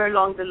somewhere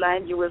along the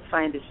line, you will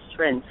find the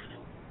strength.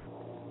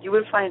 You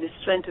will find the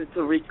strength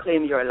to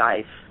reclaim your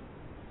life,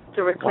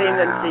 to reclaim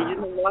and say, you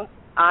know what,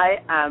 I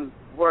am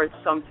worth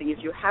something. If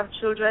you have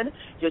children,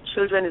 your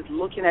children is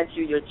looking at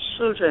you. Your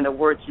children are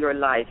worth your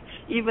life,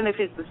 even if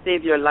it's to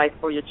save your life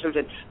for your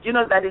children. You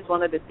know, that is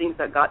one of the things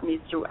that got me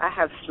through. I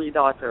have 3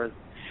 daughters.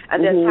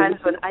 And there are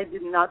times when I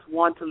did not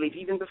want to leave,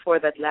 even before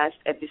that last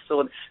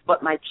episode,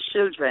 but my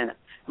children,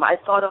 I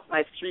thought of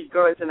my 3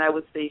 girls, and I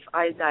would say, if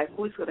I die,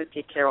 who is going to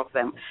take care of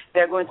them?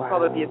 They're going to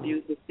probably be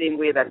abused the same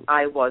way that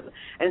I was.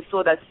 And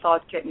so that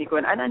thought kept me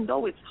going. And I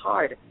know it's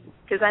hard,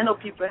 because I know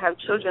people have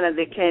children and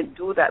they can't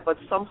do that, but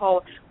somehow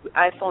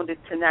I found the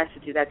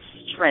tenacity, that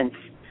strength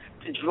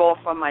to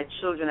draw from my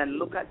children and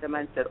look at them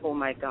and said, oh,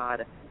 my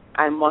God,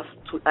 I must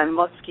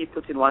keep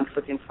putting one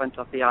foot in front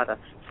of the other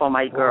for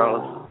my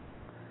girls.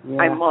 Yeah.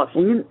 I must.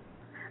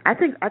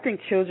 I think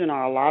children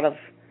are a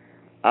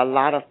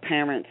lot of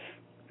parents'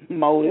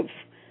 motives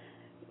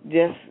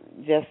just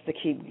to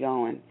keep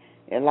going.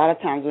 A lot of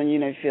times when you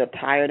feel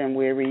tired and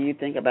weary, you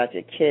think about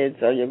your kids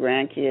or your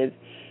grandkids,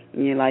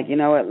 and you're like, you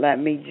know what? Let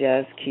me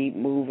just keep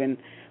moving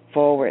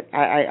forward.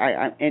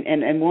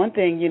 And one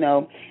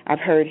thing I've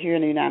heard here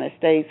in the United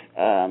States,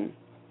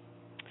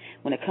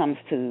 when it comes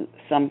to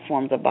some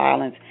forms of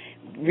violence,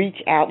 reach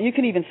out. You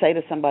can even say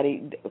to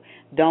somebody,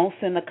 don't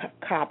send the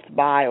cops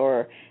by,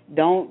 or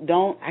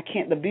the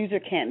abuser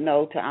can't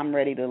know till I'm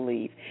ready to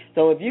leave.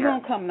 So if you're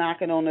going to come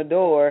knocking on the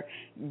door,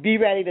 be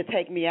ready to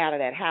take me out of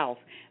that house.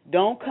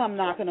 Don't come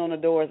knocking on the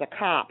door as a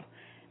cop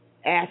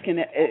asking,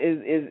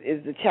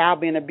 is the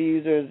child being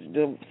abused or is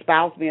the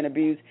spouse being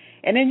abused?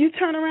 And then you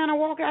turn around and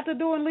walk out the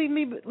door and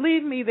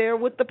leave me there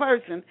with the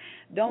person.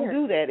 Don't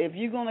do that. If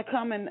you're going to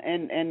come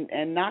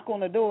and knock on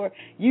the door,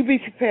 you be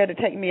prepared to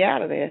take me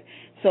out of there.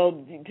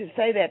 So to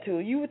say that to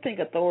you would think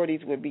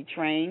authorities would be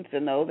trained to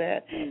know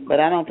that, but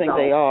I don't think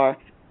they are.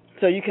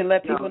 So you can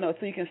let people know.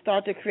 So you can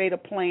start to create a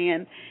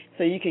plan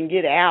so you can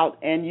get out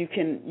and you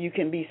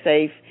can be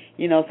safe.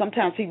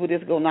 Sometimes people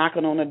just go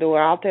knocking on the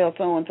door. I'll tell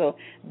so-and-so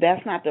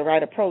that's not the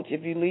right approach.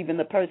 If you're leaving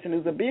the person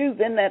who's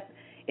abused in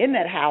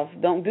that house,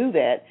 don't do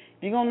that.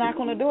 If you're going to knock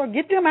on the door,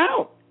 get them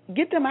out and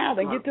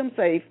get them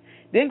safe.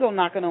 Then go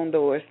knocking on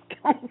doors.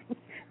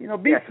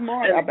 Be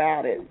smart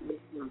about it.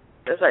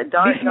 That's right. Be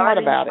smart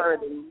Darlene about it.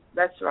 Sheridan.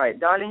 That's right.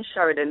 Darlene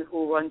Sheridan,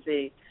 who runs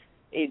a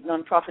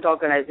nonprofit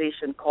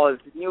organization called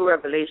New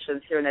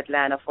Revelations here in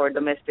Atlanta for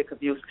domestic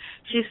abuse.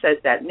 She says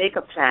that make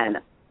a plan.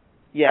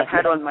 Yes. I've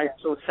had on my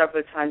show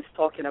several times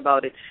talking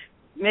about it.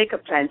 Make a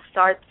plan.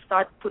 Start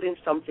putting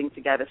something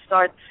together.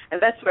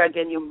 And that's where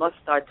again you must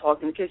start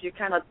talking, because you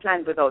cannot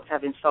plan without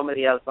having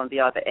somebody else on the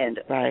other end,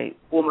 right,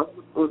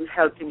 who's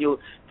helping you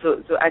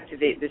to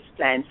activate this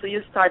plan. So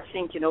you start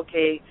thinking,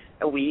 okay,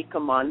 a week, a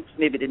month,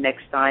 maybe the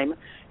next time,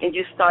 and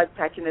you start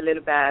packing a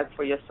little bag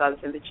for yourself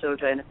and the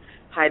children,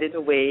 hide it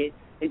away,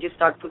 and you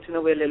start putting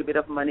away a little bit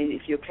of money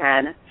if you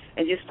can,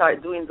 and you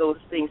start doing those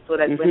things so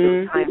that when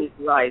the time is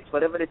right,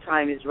 whatever the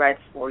time is right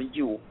for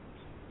you,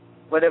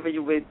 whatever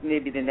you wait,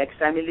 maybe the next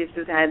time he lifts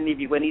his hand,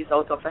 maybe when he's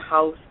out of the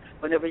house,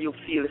 whenever you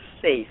feel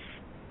safe,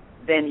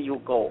 then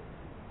you go.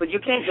 But you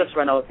can't just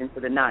run out into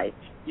the night.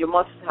 You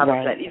must have a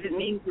plan. If it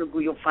means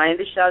you find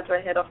the shelter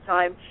ahead of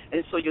time,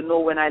 and so you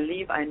know when I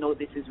leave, I know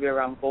this is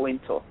where I'm going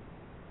to.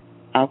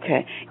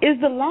 Okay. Is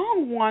the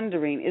long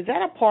wandering, is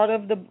that a part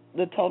of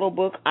the total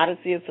book,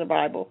 Odyssey of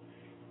Survival?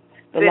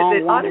 The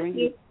long wandering?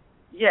 Odyssey,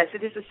 yes,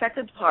 it is the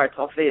second part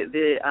of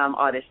the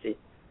Odyssey.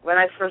 When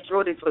I first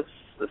wrote it, was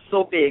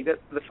so big,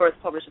 the first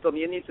publisher told me,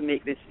 you need to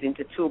make this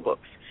into 2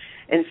 books.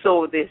 And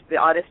so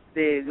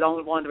the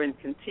Long Wandering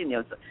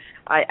continues.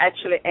 I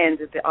actually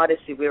ended the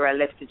Odyssey where I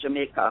left to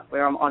Jamaica,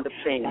 where I'm on the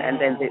plane, and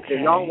then the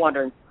Long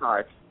Wandering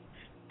part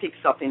picks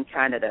up in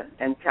Canada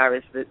and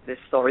carries the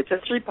story. It's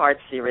a 3-part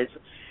series.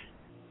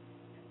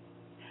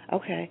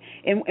 Okay.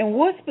 In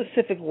what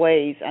specific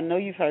ways, I know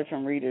you've heard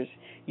from readers,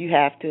 you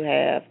have to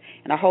have,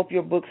 and I hope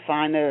your books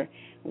find their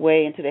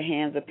way into the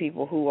hands of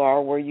people who are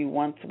where you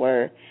once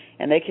were,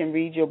 and they can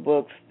read your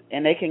books,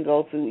 and they can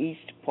go through each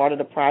part of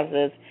the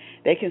process.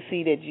 They can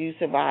see that you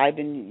survived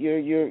and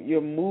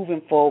you're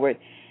moving forward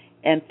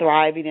and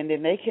thriving, and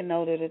then they can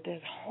know that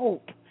there's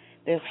hope.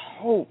 There's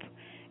hope.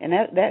 And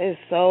that is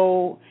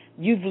so,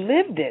 you've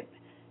lived it.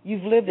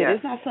 You've lived it. Yes.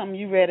 It's not something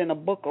you read in a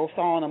book or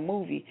saw in a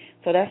movie,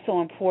 so that's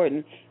so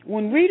important.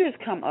 When readers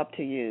come up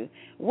to you,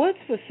 what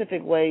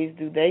specific ways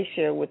do they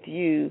share with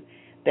you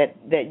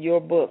that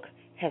your book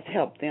has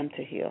helped them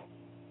to heal?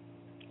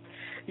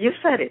 You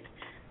said it.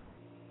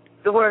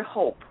 The word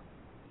hope.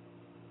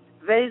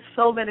 There's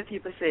so many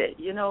people say,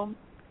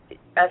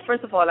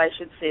 first of all, I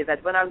should say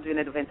that when I'm doing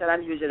an event, and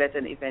I'm usually at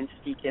an event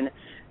speaking,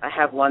 I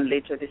have one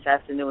later this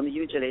afternoon,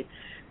 usually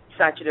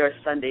Saturday or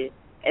Sunday,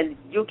 and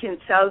you can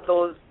tell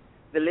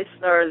the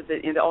listeners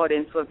in the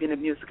audience who have been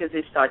abused, because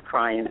they start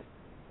crying.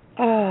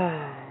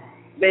 Oh.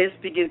 They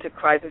just begin to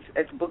cry.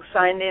 It's book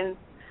signing.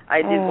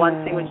 I did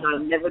one thing which I'll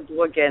never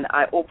do again.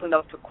 I opened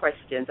up to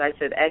questions. I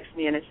said, ask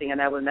me anything, and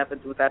I will never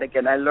do that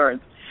again. I learned.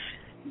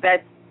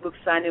 That book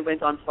signing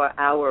went on for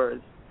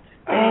hours.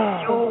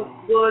 And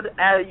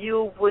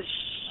you would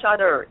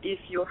shudder if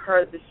you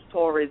heard the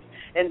stories.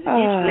 And each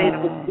lady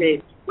would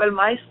say, well,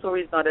 my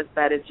story is not as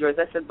bad as yours.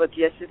 I said, but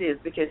yes, it is,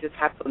 because it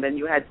happened and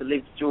you had to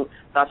live through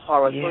that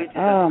horror. Yeah. So it is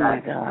Oh, as my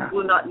bad. God.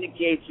 Do not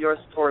negate your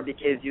story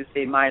because you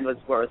say mine was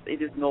worse.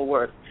 It is no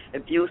worse.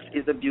 Abuse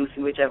is abuse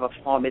in whichever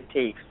form it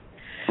takes.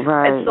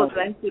 Right. And so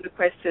to answer the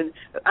question,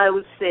 I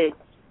would say,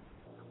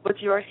 but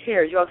you're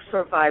here, you have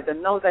survived,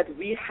 and now that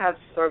we have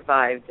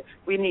survived,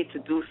 we need to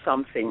do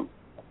something.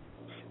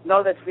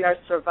 Now that we are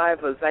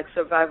survivors, like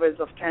survivors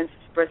of cancer,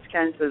 breast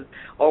cancers,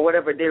 or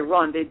whatever, they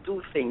run, they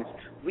do things.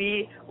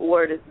 We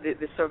were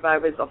the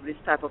survivors of this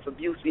type of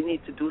abuse. We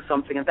need to do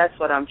something, and that's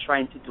what I'm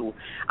trying to do.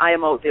 I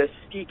am out there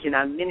speaking,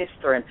 I'm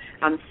ministering,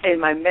 I'm saying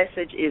my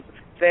message is,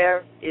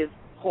 there is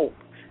hope.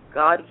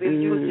 God will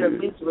use your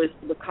miseries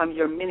to become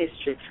your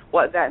ministry.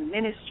 What that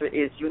ministry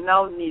is, you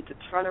now need to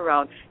turn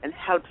around and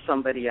help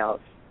somebody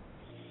else.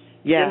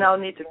 Yeah. You now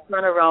need to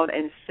turn around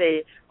and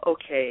say,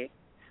 okay,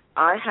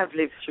 I have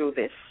lived through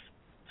this.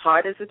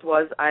 Hard as it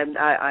was,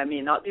 I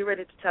may not be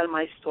ready to tell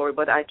my story,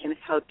 but I can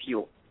help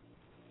you.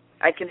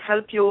 I can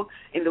help you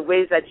in the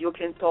ways that you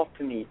can talk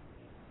to me.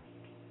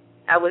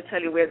 I will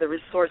tell you where the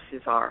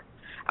resources are.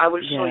 I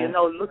will show you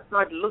now,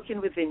 start looking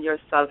within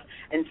yourself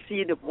and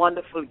see the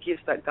wonderful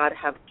gifts that God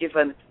has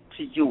given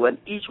to you. And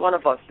each one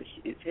of us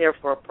is here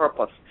for a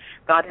purpose.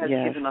 God has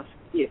given us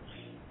gifts.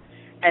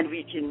 And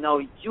we can now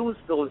use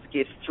those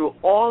gifts through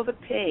all the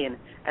pain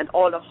and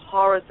all the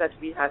horrors that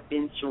we have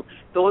been through.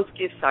 Those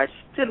gifts are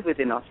still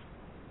within us.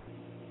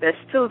 They're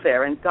still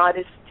there, and God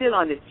is still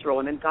on His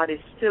throne, and God is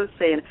still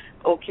saying,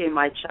 okay,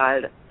 my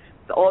child,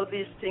 all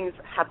these things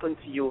happen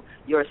to you.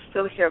 You're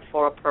still here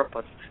for a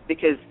purpose,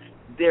 because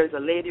there's a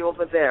lady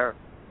over there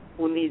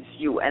who needs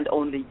you, and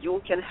only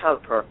you can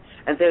help her.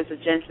 And there's a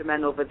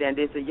gentleman over there, and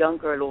there's a young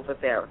girl over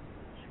there.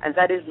 And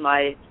that is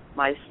my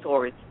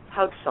story.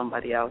 Help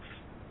somebody else.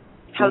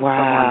 Help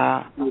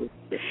someone.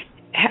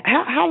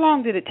 How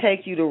long did it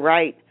take you to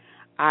write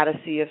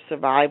Odyssey of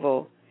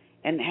Survival,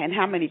 and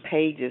how many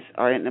pages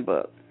are in the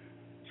book?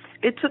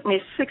 It took me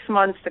 6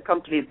 months to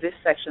complete this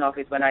section of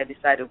it when I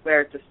decided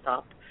where to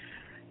stop.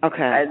 Okay.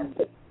 And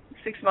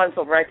 6 months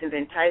of writing the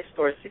entire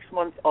story, 6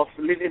 months of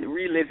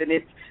reliving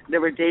it.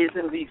 There were days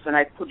and weeks when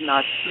I could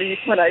not sleep,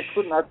 when I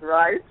could not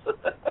write,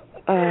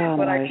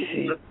 when I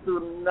could just do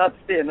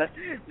nothing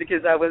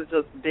because I was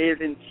just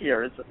bathed in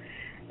tears.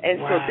 And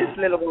so this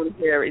little one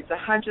here, it's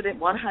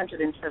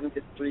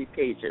 173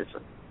 pages.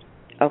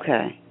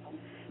 Okay.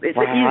 It's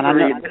an easy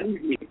read.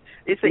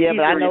 It's an easy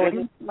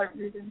read.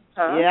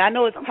 Yeah, I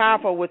know it's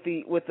powerful with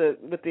the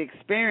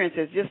experience.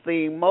 It's just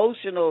the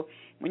emotional.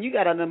 When you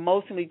got an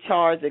emotionally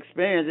charged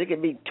experience, it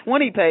can be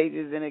 20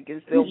 pages and it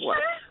can still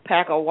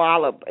pack a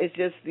wallop. It's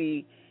just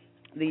the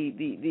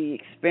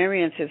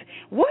experiences.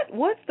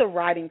 What's the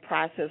writing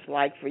process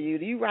like for you?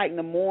 Do you write in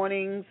the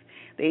mornings,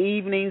 the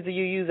evenings? Do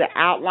you use an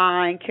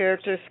outline,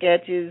 character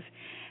sketches?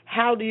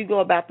 How do you go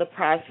about the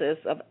process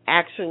of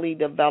actually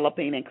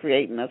developing and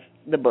creating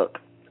the book?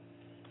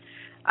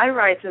 I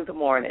write in the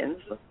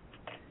mornings,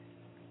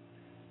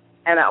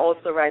 and I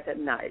also write at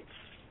night.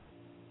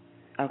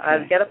 Okay. I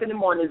get up in the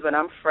mornings when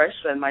I'm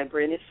fresh, when my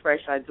brain is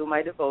fresh. I do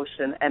my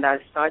devotion, and I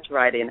start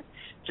writing.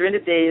 During the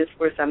day, of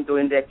course, I'm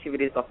doing the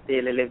activities of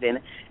daily living.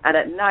 And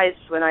at night,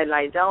 when I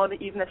lie down,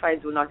 even if I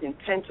do not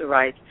intend to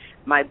write,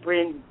 my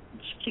brain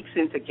kicks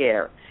into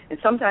gear. And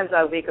sometimes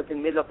I wake up in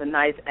the middle of the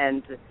night,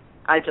 and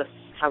I just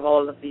have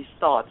all of these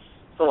thoughts.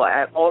 So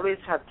I always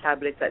have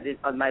tablets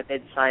on my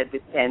bedside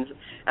with pens,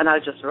 and I'll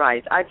just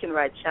write. I can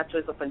write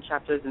chapters upon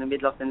chapters in the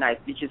middle of the night,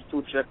 which is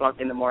 2, 3 o'clock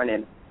in the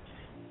morning.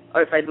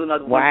 Or if I do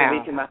not want to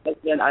waken my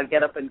husband, I'll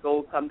get up and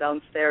come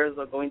downstairs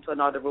or go into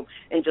another room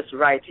and just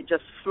write. It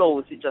just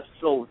flows.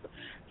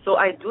 So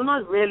I do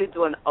not really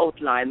do an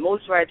outline.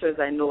 Most writers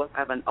I know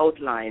have an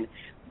outline,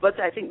 but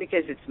I think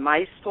because it's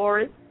my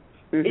story,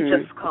 it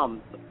just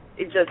comes.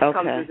 It just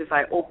comes as if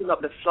I open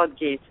up the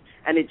floodgates,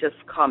 and it just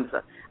comes.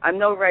 I'm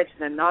now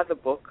writing another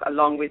book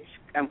along with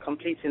I'm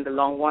completing The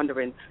Long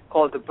Wandering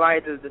called The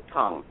Bridle of the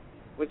Tongue,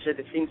 which are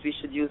the things we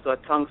should use our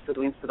tongues to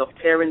do. Instead of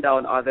tearing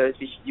down others,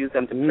 we should use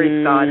them to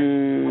praise God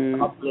and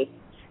to uplift.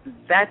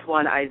 That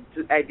one, I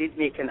did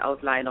make an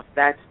outline of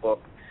that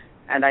book,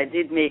 and I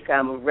did make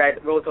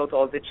wrote out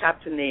all the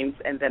chapter names,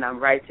 and then I'm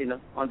writing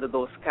under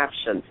those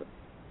captions.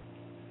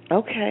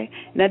 Okay.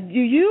 Now, do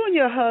you and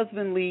your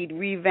husband lead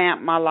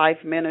Revamp My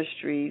Life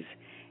Ministries,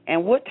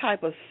 and what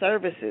type of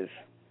services?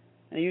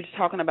 And you're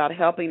talking about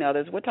helping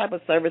others. What type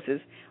of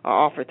services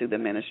are offered through the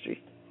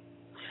ministry?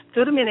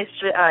 Through the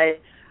ministry, I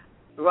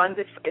run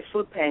a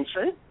food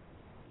pantry.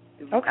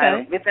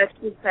 Okay. With that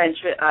food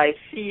pantry, I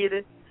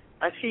feed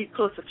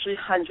close to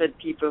 300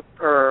 people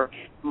per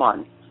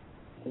month.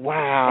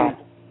 Wow. And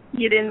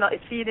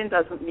feeding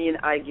doesn't mean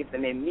I give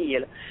them a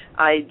meal.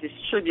 I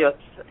distribute.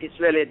 It's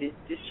really the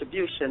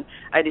distribution.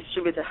 I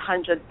distribute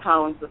 100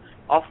 pounds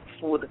of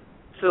food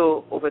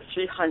to over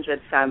 300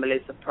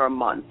 families per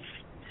month.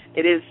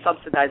 It is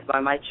subsidized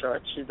by my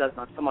church. It does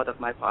not come out of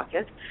my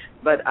pocket,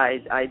 but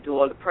I do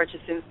all the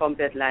purchasing from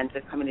the Atlanta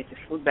Community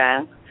Food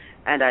Bank,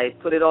 and I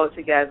put it all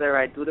together.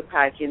 I do the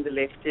packing, the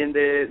lifting,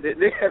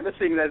 the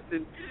everything that's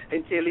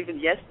until even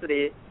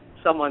yesterday,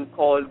 someone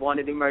called,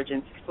 wanted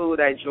emergency food.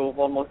 I drove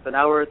almost an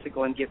hour to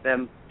go and give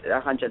them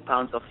 100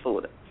 pounds of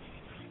food.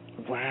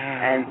 Wow.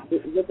 And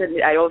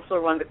I also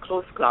run the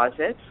clothes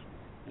closet,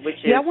 which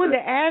is... Yeah, I wanted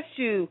to ask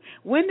you,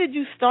 when did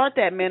you start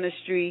that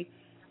ministry,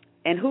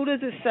 and who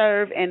does it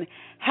serve, and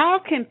how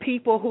can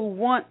people who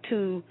want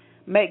to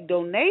make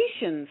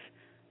donations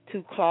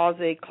to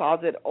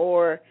Closet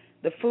or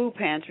the food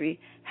pantry,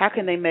 how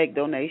can they make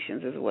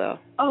donations as well?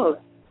 Oh,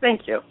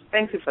 thank you.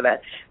 Thank you for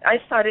that.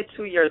 I started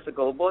 2 years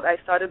ago. I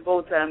started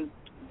both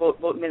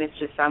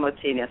ministries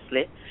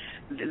simultaneously.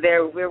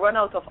 We run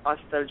out of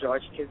Austell,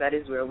 Georgia, because that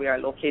is where we are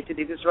located.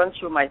 It is run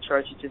through my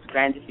church, which is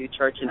Grandview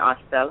Church in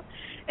Austell.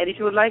 And if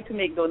you would like to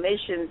make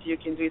donations, you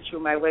can do it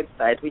through my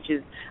website, which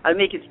is, I'll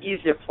make it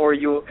easier for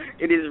you.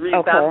 It is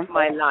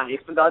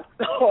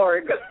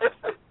revampmylife.org.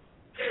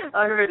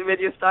 I heard when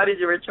you started,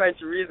 you were trying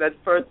to read that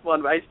first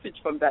one. I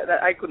switched from that.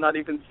 I could not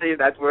even say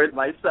that word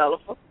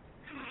myself. Oh,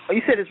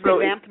 you said it's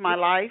Revamped My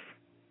Life?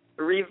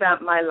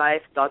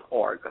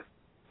 Revampmylife.org.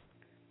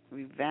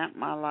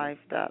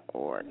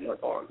 Revampmylife.org.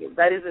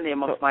 That is the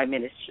name of my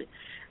ministry.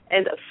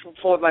 And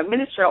for my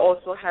ministry, I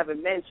also have a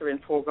mentoring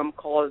program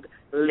called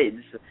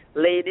LIDS,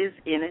 Ladies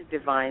in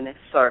Divine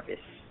Service.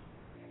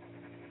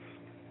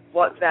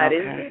 What that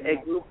is,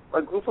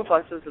 a group of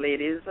us as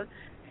ladies,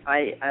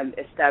 I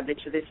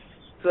established this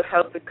to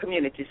help the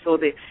community. So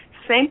the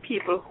same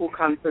people who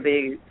come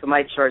to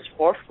my church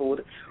for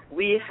food,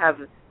 we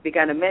have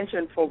begun a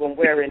mentoring program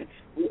wherein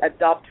we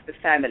adopt the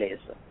families.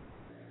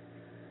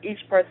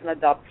 Each person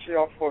adopts 3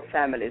 or 4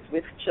 families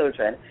with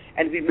children,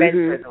 and we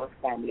mentor those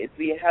families.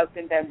 We are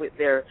helping them with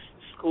their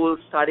school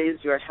studies.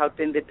 We are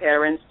helping the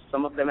parents.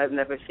 Some of them have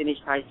never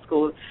finished high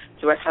school,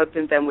 so we're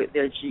helping them with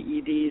their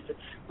GEDs.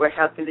 We're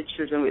helping the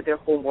children with their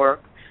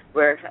homework.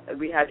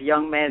 We have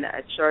young men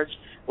at church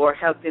who are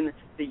helping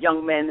the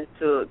young men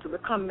to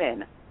become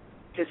men.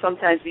 Because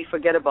sometimes we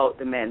forget about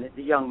the men,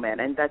 the young men,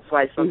 and that's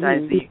why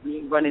sometimes we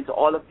run into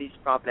all of these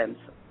problems.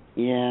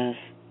 Yes.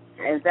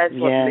 And that's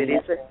what it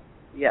is.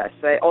 Yes,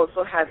 I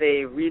also have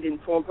a reading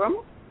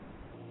program.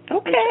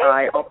 Okay.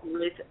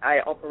 which I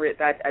operate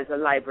that as a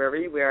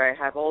library where I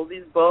have all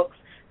these books,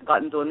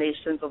 gotten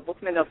donations of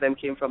books. Many of them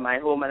came from my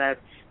home, and I've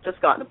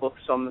just gotten the books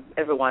from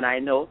everyone I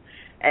know.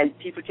 And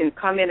people can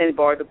come in and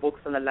borrow the books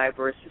on the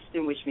library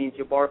system, which means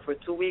you borrow for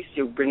 2 weeks,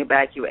 you bring it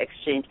back, you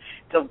exchange.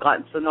 So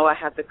now I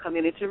have the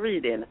community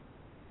reading.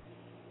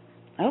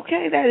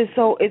 Okay, that is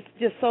it's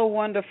just so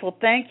wonderful.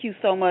 Thank you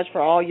so much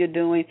for all you're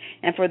doing.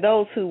 And for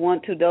those who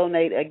want to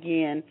donate,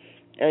 again,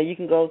 you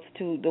can go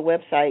to the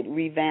website,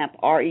 revamp,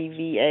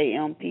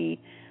 REVAMP,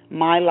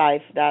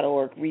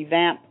 mylife.org,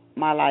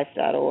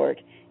 revampmylife.org.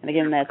 And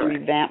again, that's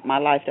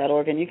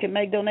revampmylife.org. And you can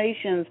make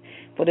donations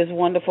for this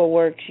wonderful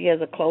work. She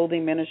has a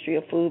clothing ministry,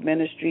 a food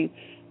ministry.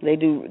 They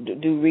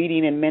do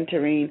reading and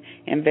mentoring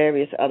and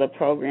various other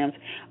programs.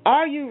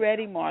 Are you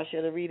ready,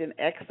 Marcia, to read an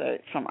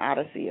excerpt from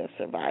Odyssey of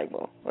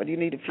Survival? Or do you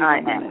need a few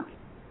more minutes?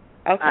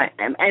 Okay. I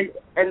am.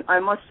 And I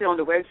must say on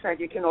the website,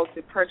 you can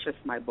also purchase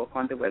my book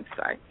on the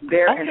website.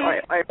 There, okay. And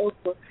I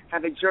also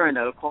have a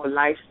journal called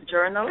Life's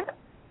Journal.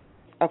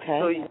 Okay.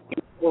 So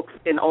books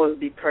can all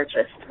be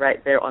purchased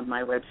right there on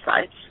my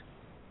website.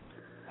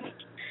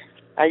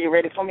 Are you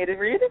ready for me to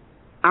read it?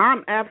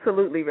 I'm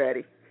absolutely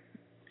ready.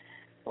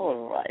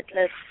 All right,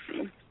 let's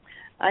see.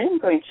 I am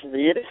going to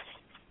read it.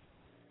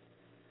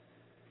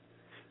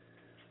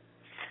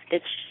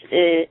 It's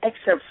an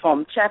excerpt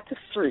from Chapter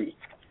 3.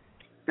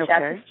 Okay.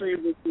 Chapter 3,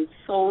 which is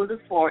sold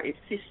for a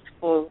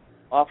fistful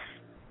of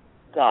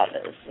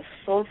dollars.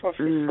 Sold for a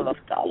fistful of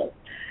dollars.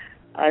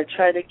 I'll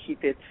try to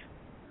keep it.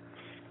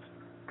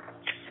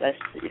 Let's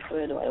see,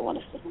 where do I want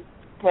to say?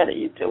 What are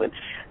you doing?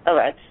 All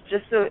right,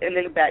 just a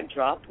little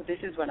backdrop. This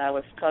is when I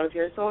was 12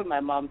 years old. My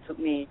mom took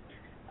me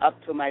up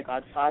to my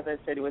godfather,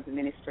 said he was a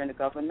minister in the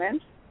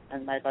government,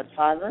 and my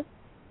godfather.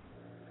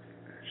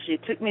 She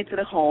took me to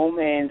the home,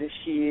 and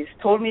she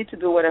told me to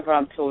do whatever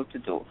I'm told to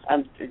do.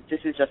 This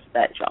is just a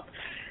backdrop.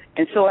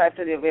 And so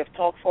after we have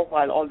talked for a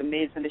while, all the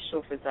maids and the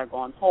chauffeurs are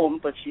gone home,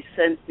 but she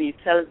tells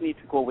me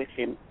to go with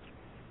him.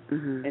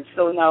 Mm-hmm. And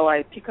so now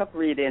I pick up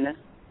reading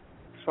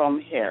from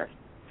here.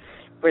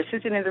 We're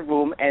sitting in the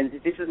room, and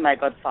this is my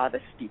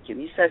godfather speaking.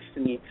 He says to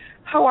me,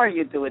 "How are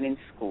you doing in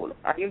school?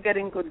 Are you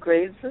getting good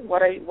grades?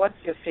 What's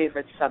your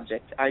favorite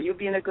subject? Are you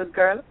being a good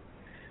girl?"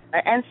 I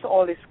answer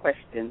all his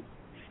questions.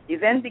 He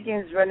then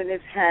begins running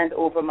his hand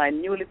over my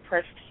newly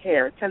pressed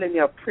hair, telling me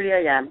how pretty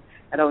I am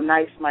and how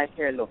nice my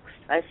hair looks.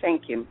 I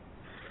thank him.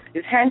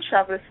 His hand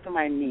travels to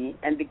my knee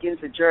and begins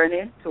a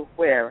journey to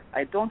where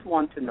I don't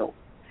want to know.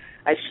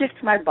 I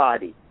shift my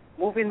body,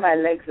 moving my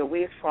legs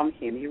away from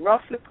him. He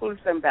roughly pulls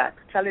them back,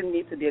 telling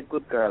me to be a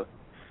good girl.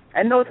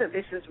 I know that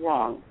this is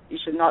wrong. He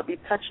should not be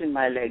touching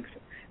my legs,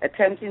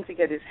 attempting to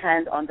get his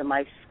hand under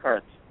my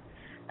skirt.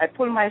 I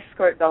pull my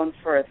skirt down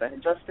further,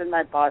 adjusting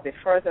my body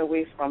further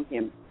away from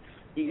him.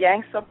 He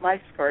yanks up my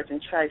skirt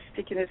and tries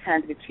sticking his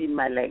hand between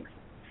my legs.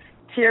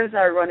 Tears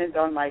are running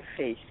down my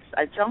face.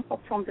 I jump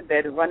up from the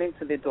bed, running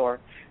to the door.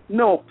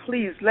 "No,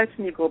 please, let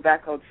me go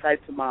back outside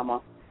to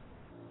Mama."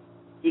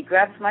 He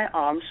grabs my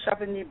arm,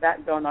 shoving me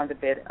back down on the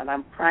bed, and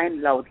I'm crying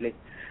loudly.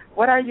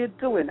 "What are you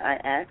doing?" I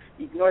ask.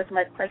 He ignores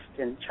my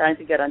question, trying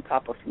to get on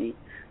top of me.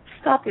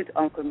 "Stop it,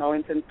 Uncle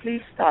Norrington,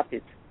 please stop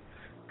it."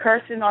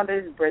 Cursing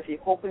under his breath, he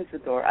opens the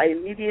door. I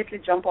immediately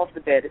jump off the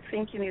bed,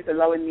 thinking he's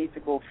allowing me to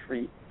go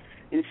free.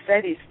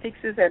 Instead, he sticks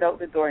his head out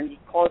the door and he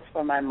calls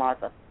for my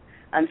mother.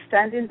 I'm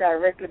standing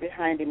directly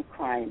behind him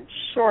crying.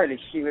 Surely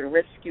she will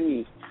rescue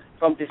me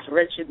from this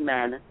wretched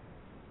man.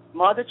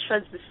 Mother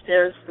treads the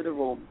stairs to the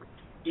room.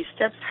 He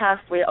steps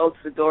halfway out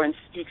the door and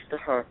speaks to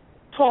her.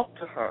 Talk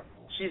to her.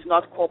 She's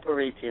not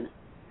cooperating.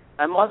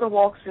 My mother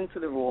walks into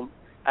the room.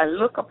 I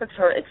look up at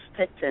her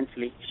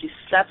expectantly. She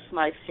slaps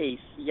my face,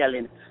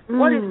 yelling,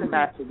 "What is the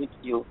matter with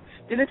you?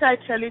 Didn't I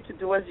tell you to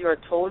do as you are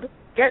told?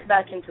 Get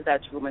back into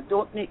that room and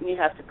don't make me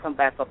have to come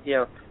back up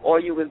here, or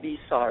you will be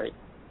sorry."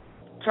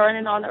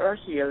 Turning on her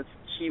heels,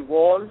 she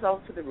walls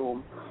out to the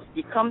room.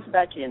 He comes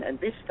back in, and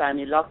this time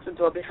he locks the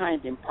door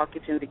behind him,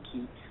 pocketing the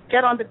key.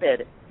 "Get on the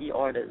bed," he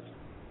orders.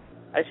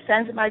 I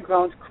stand my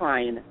ground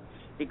crying.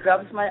 He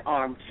grabs my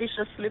arm,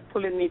 viciously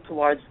pulling me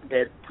towards the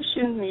bed,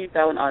 pushing me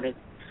down on it.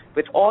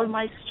 With all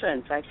my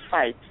strength, I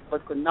fight,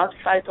 but could not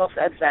fight off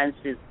the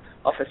advances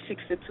of a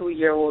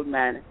 62-year-old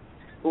man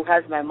who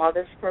has my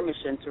mother's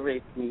permission to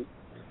rape me.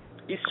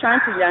 He's trying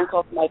to yank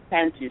off my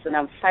panties, and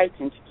I'm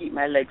fighting to keep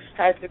my legs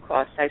tightly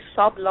crossed. I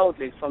sob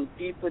loudly from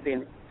deep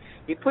within.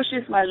 He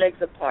pushes my legs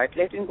apart,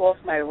 letting go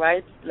of my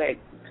right leg.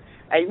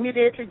 I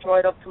immediately draw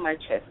it up to my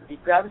chest. He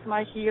grabs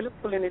my heel,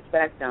 pulling it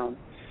back down.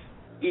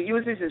 He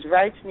uses his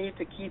right knee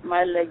to keep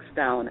my legs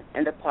down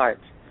and apart.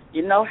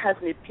 He now has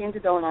me pinned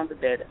down on the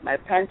bed. My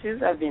panties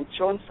have been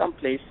thrown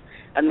someplace,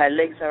 and my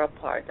legs are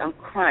apart. I'm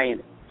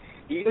crying.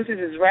 He uses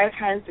his right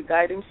hand to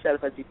guide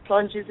himself as he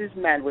plunges his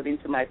manhood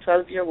into my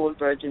 12-year-old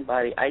virgin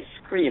body. I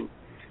scream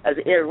as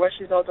the air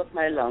rushes out of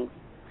my lungs.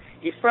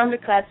 He firmly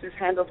clasps his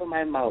hand over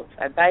my mouth.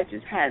 I bite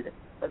his hand,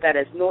 but that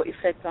has no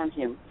effect on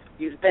him.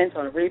 He's bent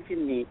on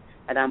raping me,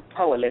 and I'm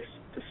powerless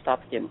to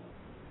stop him.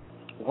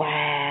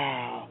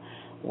 Wow.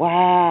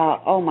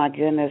 Wow. Oh, my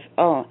goodness.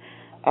 Oh,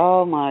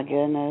 my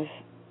goodness.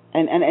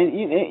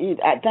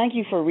 I thank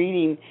you for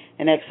reading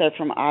an excerpt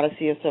from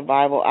Odyssey of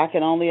Survival. I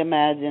can only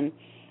imagine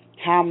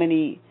how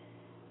many,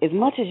 as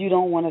much as you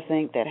don't want to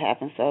think that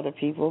happens to other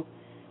people,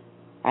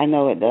 I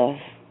know it does.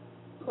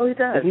 Oh, it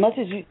does.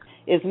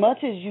 As much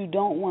as you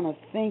don't want to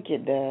think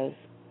it does,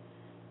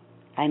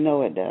 I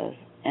know it does.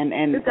 And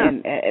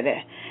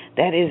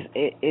that is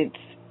it's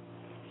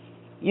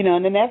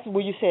and then that's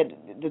where you said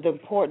the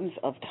importance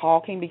of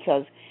talking,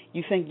 because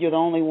you think you're the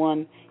only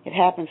one it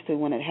happens to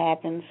when it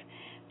happens.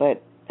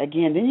 But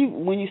again,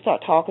 then when you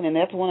start talking, and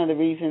that's one of the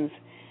reasons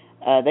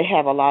they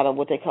have a lot of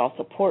what they call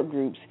support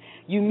groups.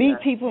 You meet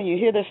people and you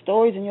hear their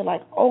stories and you're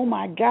like, oh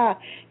my God,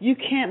 you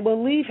can't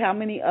believe how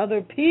many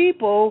other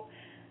people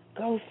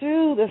go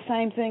through the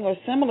same thing or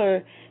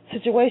similar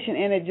situation,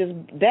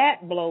 and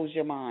that blows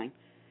your mind.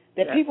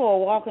 That people are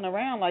walking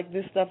around like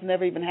this stuff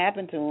never even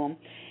happened to them.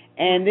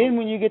 And then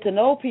when you get to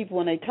know people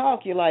and they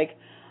talk, you're like,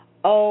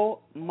 oh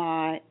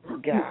my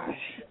gosh.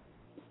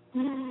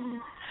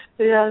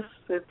 Yes,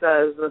 it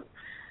does.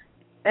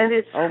 And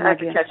it's I have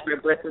to God. catch my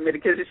breath a minute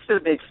because it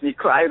still makes me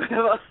cry.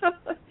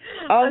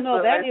 Oh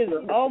no, that is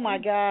oh my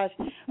gosh.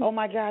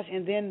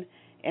 And then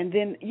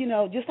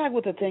just like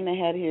with the thing they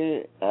had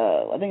here,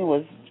 I don't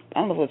know if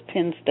it was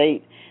Penn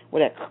State,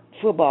 where that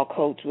football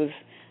coach was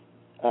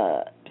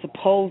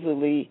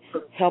supposedly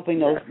helping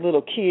those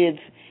little kids,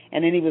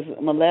 and then he was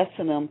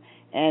molesting them.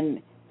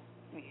 And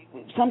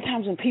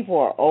sometimes when people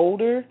are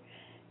older,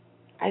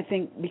 I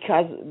think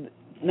because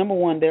number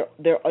one,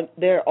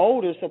 they're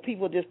older, so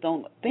people just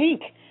don't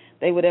think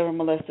they would ever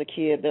molest a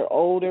kid. They're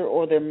older,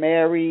 or they're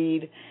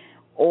married,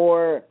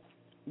 or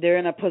they're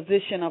in a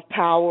position of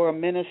power, a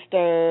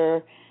minister,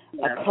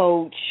 a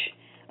coach,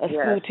 a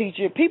school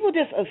teacher. People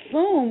just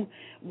assume,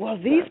 well,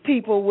 these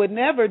people would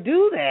never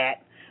do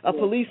that. A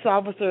police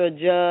officer, a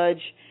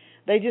judge.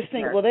 They just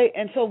think,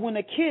 and so when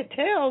a kid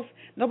tells,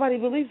 nobody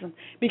believes them,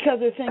 because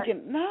they're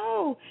thinking,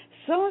 no,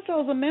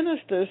 so-and-so's a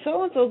minister,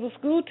 so-and-so's a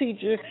school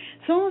teacher,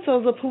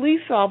 so-and-so's a police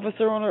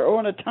officer or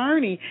an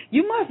attorney.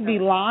 You must be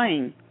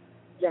lying.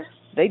 Yes.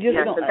 They just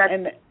don't.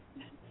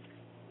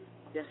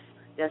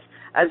 Yes.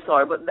 I'm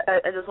sorry, but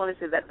I just want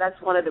to say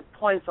that's one of the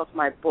points of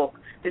my book.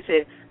 They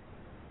say,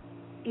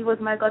 he was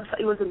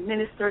a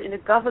minister in the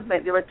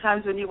government. There were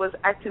times when he was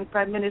acting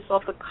prime minister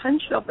of the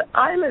country, of the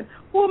island.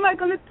 Who am I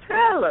going to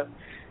tell?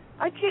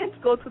 I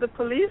can't go to the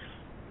police.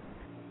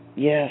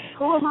 Yes.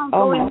 Who am I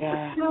going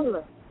to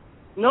tell?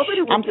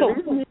 Nobody will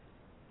believe me.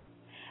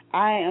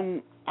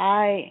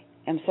 I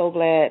am so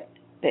glad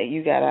that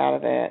you got out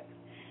of that.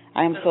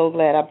 I am so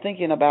glad. I'm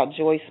thinking about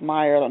Joyce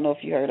Meyer. I don't know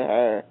if you heard of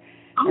her.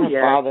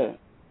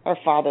 Her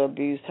father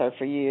abused her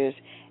for years,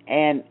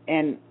 and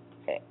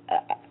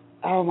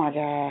oh my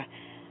God.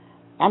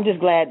 I'm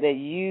just glad that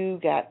you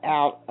got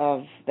out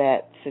of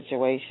that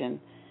situation.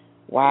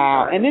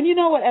 Wow. And then you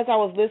know what, as I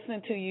was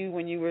listening to you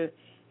when you were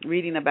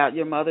reading about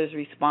your mother's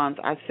response,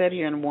 I sat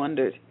here and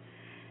wondered,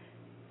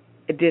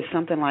 did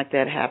something like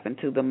that happen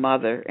to the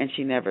mother and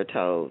she never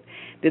told?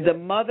 Did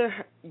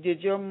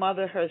your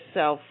mother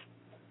herself,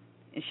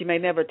 and she may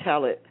never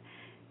tell it,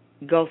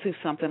 go through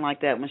something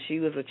like that when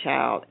she was a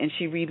child and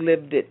she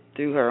relived it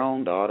through her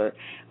own daughter?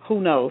 Who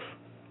knows?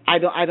 I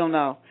don't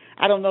know.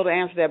 I don't know the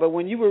answer to that, but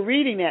when you were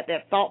reading that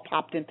thought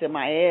popped into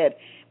my head.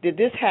 Did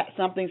this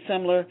something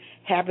similar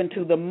happen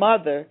to the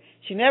mother?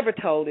 She never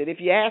told it. If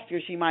you asked her,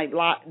 she might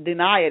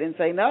deny it and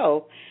say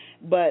no,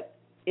 but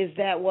is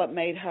that what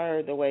made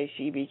her the way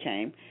she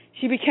became?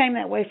 She became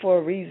that way for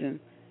a reason.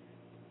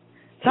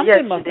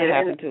 Something must have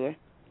happened to her.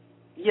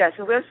 Yes,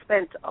 and we've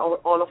spent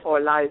all of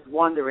our lives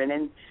wondering,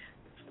 and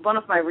one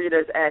of my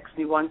readers asked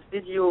me once,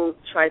 did you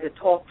try to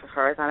talk to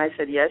her? And I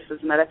said yes. As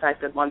a matter of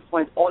fact, at one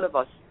point, all of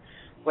us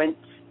went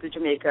to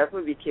Jamaica,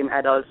 we became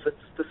adults,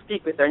 to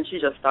speak with her, and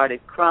she just started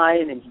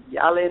crying and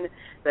yelling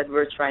that we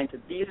were trying to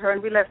beat her,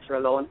 and we left her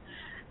alone.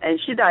 And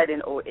she died in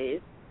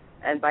 '08,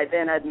 and by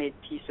then I'd made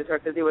peace with her,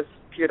 because there was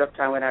a period of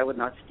time when I would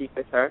not speak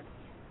with her.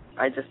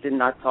 I just did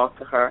not talk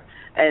to her.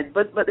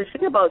 But the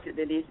thing about it,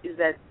 Denise, is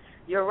that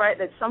you're right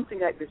that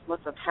something like this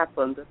must have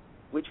happened,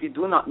 which we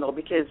do not know,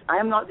 because I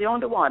am not the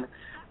only one.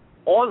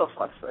 All of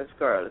us as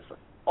girls,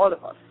 all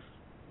of us,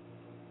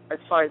 as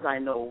far as I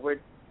know, were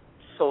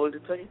sold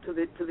to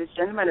this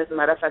gentleman. As a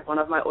matter of fact, one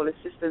of my oldest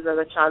sisters as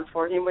a child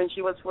for him when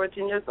she was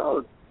 14 years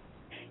old.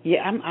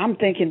 Yeah, I'm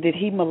thinking, did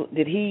he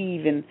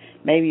even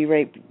maybe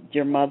rape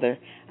your mother?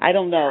 I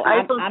don't know.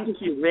 I don't think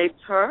he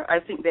raped her. I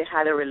think they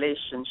had a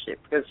relationship,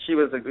 because she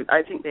was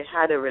I think they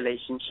had a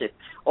relationship,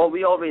 or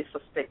we always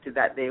suspected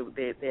that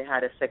they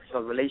had a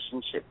sexual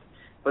relationship.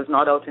 It was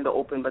not out in the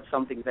open, but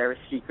something very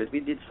secret. We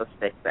did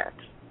suspect that.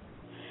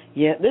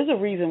 Yeah, there's a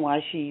reason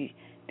why she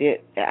did.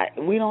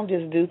 We don't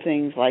just do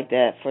things like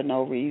that for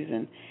no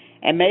reason.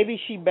 And maybe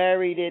she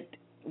buried it.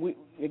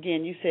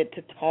 Again, you said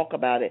to talk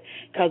about it,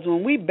 because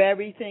when we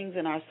bury things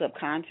in our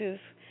subconscious,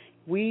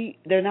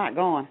 they're not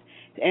gone,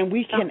 and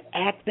we can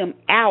act them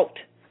out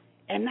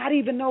and not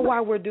even know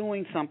why we're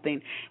doing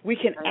something. We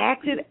can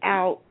act it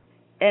out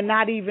and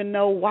not even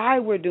know why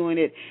we're doing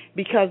it,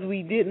 because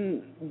we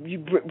didn't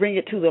bring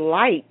it to the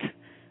light,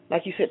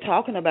 like you said,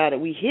 talking about it.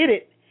 We hid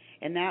it,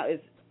 and now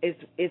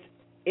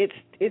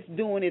it's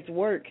doing its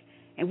work,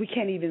 and we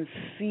can't even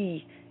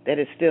see that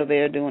it's still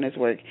there doing its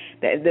work.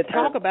 The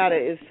talk about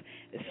it is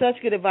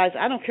such good advice.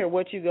 I don't care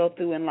what you go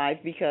through in life,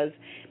 because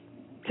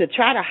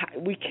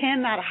we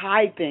cannot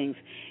hide things.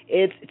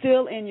 It's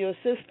still in your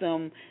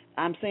system.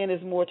 I'm saying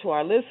this more to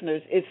our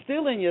listeners. It's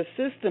still in your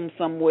system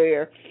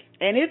somewhere,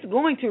 and it's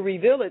going to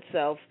reveal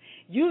itself.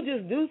 You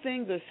just do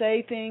things or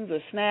say things or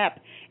snap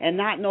and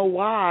not know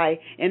why,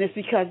 and it's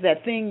because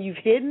that thing you've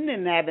hidden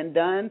and haven't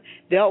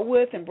dealt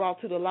with and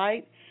brought to the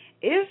light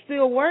is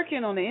still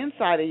working on the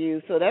inside of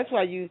you. So that's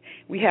why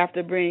we have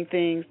to bring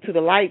things to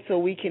the light so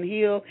we can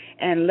heal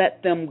and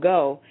let them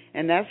go.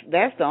 And that's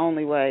the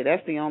only way.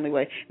 That's the only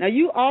way. Now,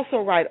 you also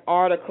write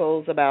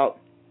articles about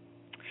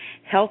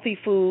healthy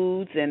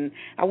foods, and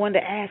I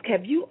wanted to ask,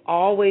 have you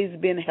always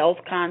been health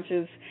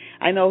conscious?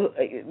 I know,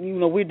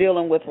 we're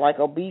dealing with like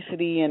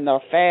obesity and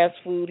fast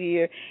food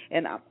here,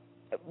 and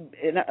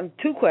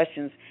two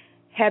questions.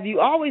 Have you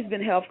always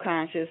been health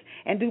conscious?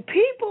 And do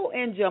people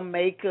in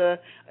Jamaica,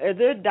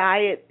 their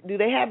diet, do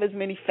they have as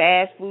many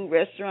fast food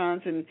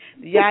restaurants, and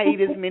do y'all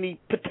eat as many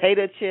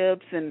potato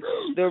chips and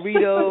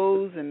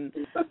Doritos and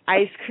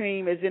ice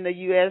cream as in the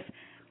U.S.?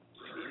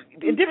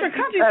 In different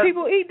countries,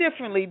 people eat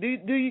differently.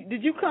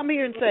 Did you come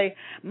here and say,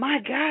 my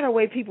God, the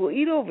way people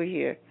eat over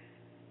here?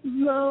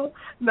 No,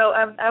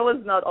 I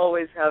was not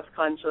always health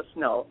conscious,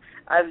 no.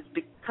 I've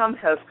become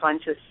health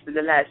conscious in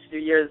the last few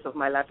years of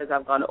my life as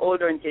I've gone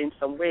older and gained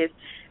some weight,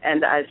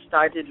 and I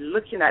started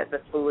looking at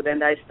the food,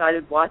 and I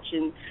started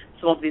watching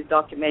some of these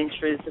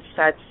documentaries, The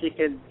Fat, Sick,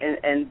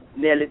 and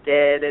Nearly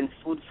Dead, and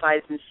Food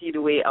Fights, and see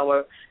the way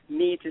our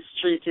meat is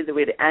treated, the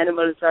way the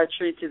animals are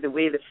treated, the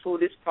way the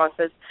food is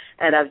processed,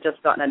 and I've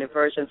just gotten an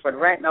aversion for it.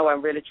 Right now,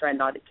 I'm really trying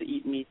not to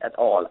eat meat at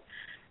all.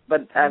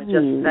 But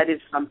that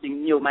is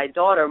something new. My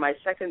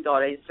second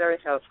daughter, is very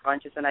health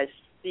conscious, and I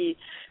see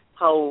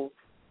how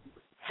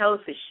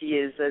healthy she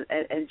is,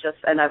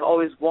 and I've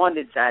always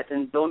wanted that.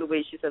 And the only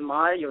way, she said,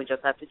 Ma, you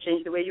just have to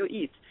change the way you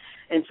eat.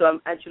 And so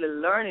I'm actually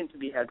learning to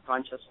be health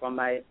conscious from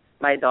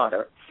my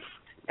daughter.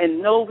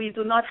 And no, we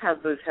do not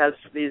have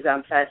these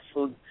fast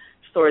food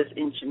stores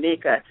in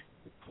Jamaica.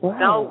 Wow.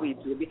 Now we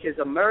do, because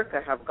America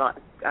have gone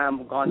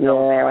down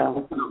there and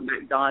opened up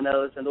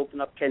McDonald's and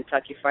opened up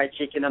Kentucky Fried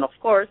Chicken, and of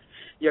course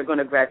you're going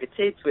to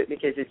gravitate to it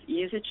because it's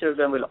easy.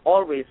 Children will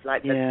always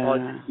like that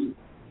salty,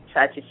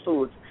 fatty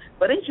foods.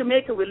 But in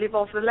Jamaica, we live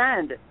off the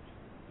land.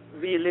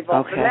 We live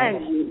off the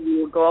land.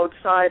 You go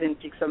outside and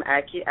pick some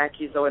ackee.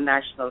 Ackee is our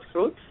national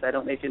fruit. I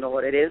don't know if you know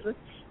what it is.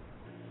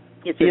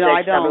 It's a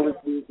I don't.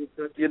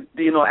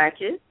 Do you know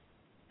ackee?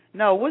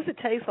 No. What does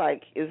it taste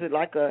like? Is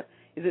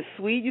it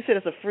sweet? You said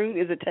it's a fruit.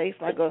 Does it taste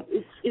like a?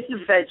 It's a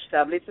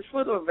vegetable. It's a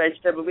fruit or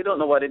vegetable. We don't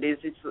know what it is.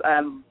 It's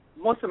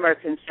most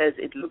Americans says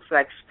it looks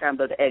like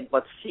scrambled egg,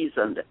 but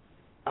seasoned.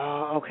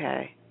 Oh,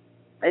 okay.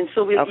 And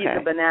so we eat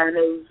the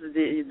bananas,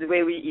 the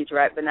way we eat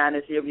ripe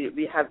bananas here.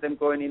 We have them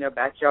growing in our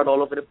backyard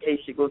all over the place.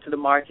 You go to the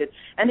market,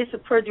 and it's a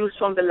produce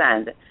from the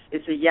land.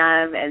 It's the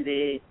yam and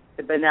the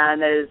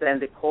bananas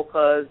and the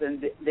cocoas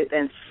and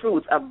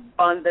fruits,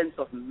 abundance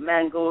of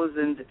mangoes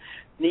and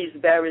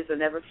berries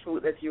and every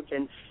fruit that you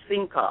can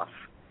think of.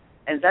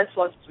 And that's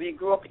what we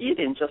grew up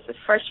eating, just the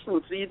fresh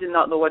fruits. We did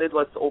not know what it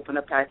was to open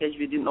a package.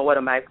 We didn't know what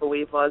a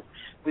microwave was.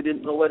 We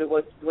didn't know what it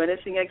was to do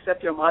anything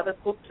except your mother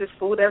cooked the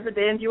food every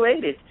day and you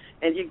ate it.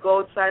 And you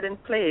go outside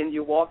and play and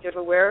you walk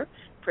everywhere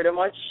pretty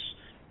much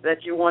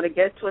that you want to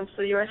get to, and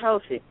so you're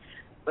healthy.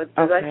 But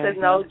as I said,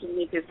 now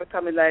Jamaica is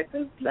becoming like,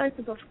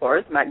 of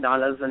course,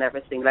 McDonald's and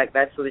everything like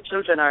that. So the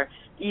children are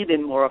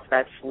eating more of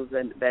that food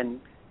than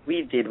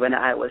we did when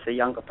I was a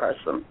younger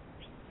person.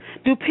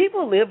 Do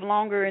people live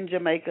longer in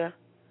Jamaica?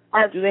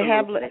 Absolutely. Do they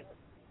have?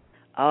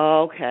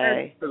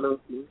 Okay.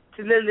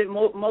 Absolutely.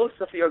 Most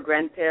of your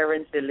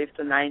grandparents, they live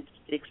to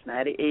 96,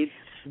 98,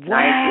 wow.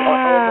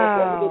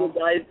 90. Almost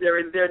everybody dies. They're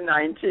in their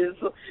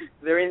 90s.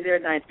 They're in their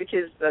 90s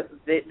because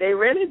they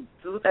really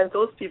do, and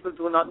those people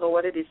do not know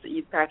what it is to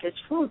eat packaged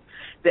food.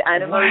 The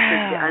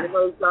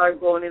animals are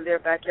growing in their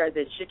backyard.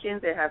 The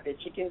chickens, they have their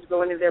chickens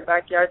growing in their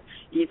backyard,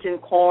 eating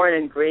corn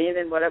and grain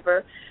and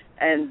whatever.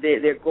 And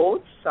their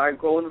goats are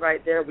grown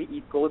right there. We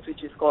eat goats,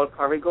 which is called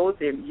curry goats.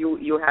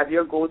 You have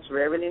your goats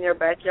rearing in your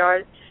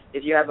backyard.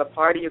 If you have a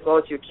party, you go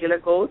out, you kill a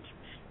goat.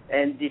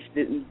 And if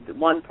the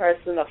one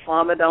person, a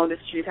farmer down the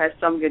street, has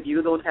something that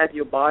you don't have,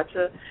 you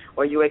barter,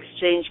 or you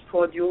exchange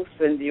produce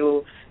and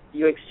you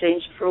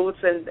exchange fruits,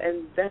 and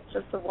that's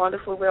just a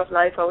wonderful way of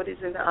life how it is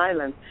in the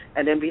island.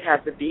 And then we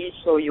have the beach,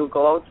 so you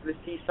go out to the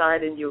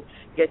seaside and you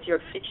get your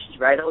fish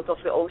right out of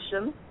the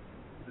ocean.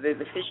 The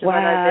fishermen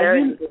are there,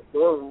 and you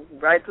go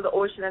right to the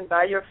ocean and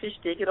buy your fish,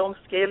 take it home,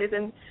 scale it,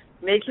 and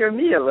make your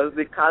meal.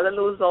 The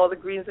callalus, all the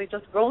greens, they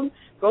just grown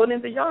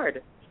in the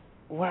yard.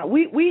 Wow,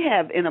 we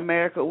have in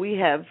America, we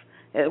have,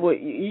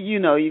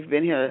 you've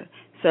been here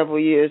several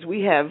years,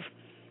 we have,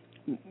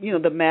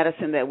 the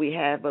medicine that we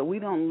have, but we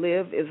don't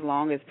live as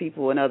long as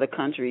people in other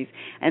countries.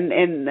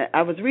 And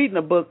I was reading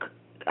a book,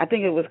 I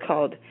think it was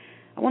called,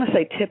 I I want to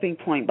say Tipping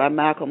Point by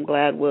Malcolm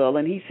Gladwell,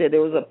 and he said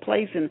there was a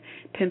place in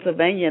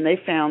Pennsylvania, and they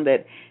found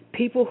that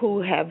people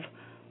who have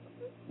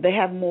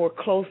more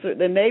closer,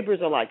 the neighbors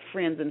are like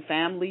friends and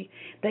family.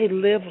 They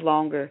live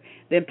longer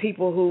than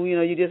people who,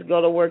 you just go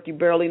to work, you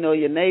barely know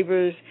your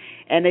neighbors.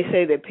 And they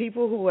say that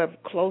people who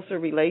have closer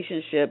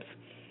relationships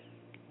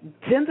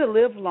tend to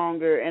live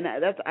longer. And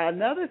that's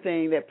another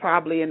thing that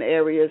probably in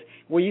areas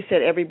where you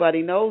said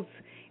everybody knows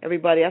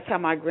everybody. That's how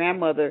my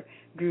grandmother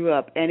grew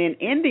up. And in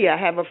India, I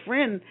have a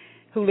friend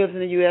who lives in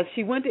the U.S.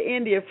 She went to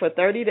India for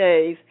 30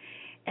 days.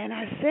 And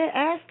I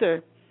asked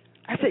her,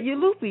 I said,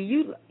 Lupi,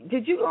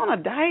 did you go on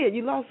a diet?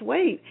 You lost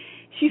weight.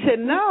 She said,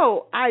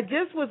 no, I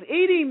just was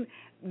eating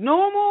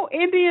normal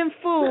Indian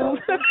food.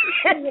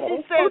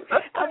 She said,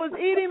 I was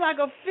eating like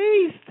a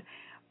feast.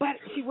 But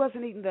she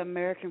wasn't eating the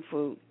American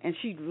food. And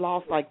she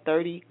lost like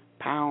 30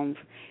 pounds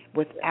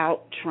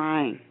without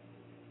trying.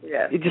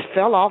 Yeah. It just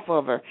fell off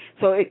of her.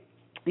 So,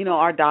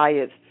 our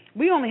diets.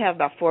 We only have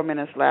about 4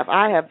 minutes left.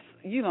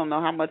 You don't know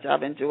how much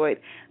I've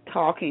enjoyed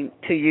talking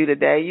to you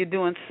today. You're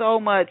doing so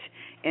much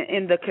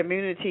in the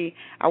community.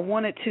 I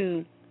wanted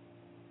to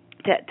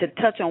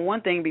touch on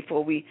one thing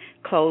before we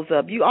close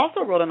up. You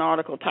also wrote an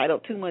article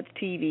titled "Too Much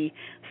TV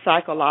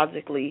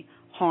Psychologically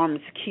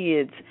Harms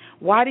Kids."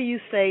 Why do you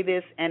say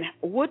this, and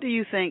what do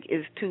you think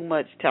is too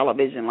much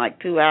television, like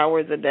 2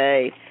 hours a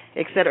day,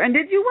 et cetera? And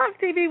did you watch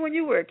TV when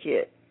you were a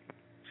kid?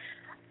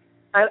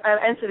 I'll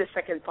answer the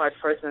second part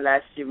first in the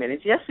last few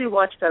minutes. Yes, we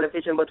watched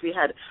television, but we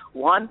had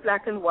one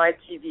black and white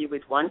TV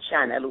with one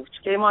channel,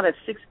 which came on at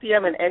 6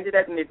 p.m. and ended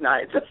at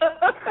midnight.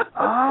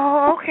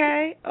 Oh,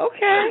 okay.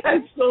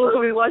 And so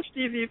we watched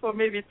TV for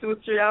maybe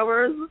 2-3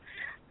 hours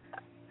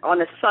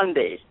on a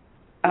Sunday.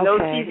 Okay. No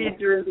TV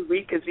during the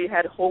week because we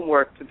had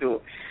homework to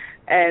do.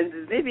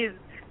 And maybe...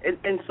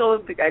 And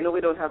so I know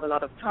we don't have a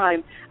lot of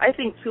time. I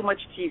think too much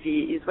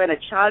TV is when a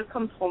child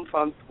comes home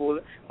from school.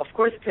 Of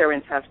course,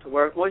 parents have to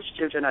work. Most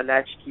children are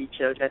latchkey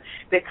children.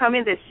 They come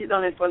in, they sit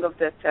down in front of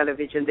the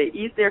television. They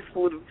eat their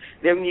food,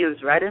 their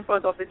meals right in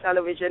front of the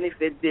television. If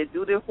they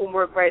do their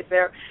homework right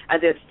there,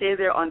 and they stay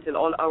there until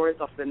all hours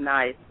of the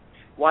night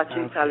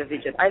watching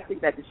television. I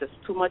think that is just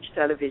too much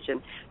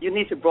television. You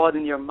need to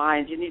broaden your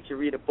mind. You need to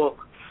read a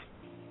book.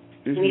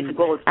 You need to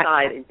go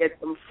outside and get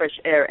some fresh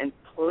air and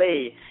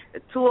play.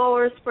 2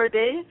 hours per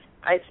day,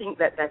 I think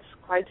that's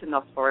quite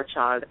enough for a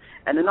child.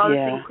 And another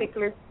thing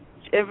quickly,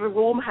 every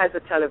room has a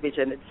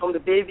television. From the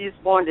baby is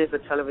born, there's a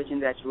television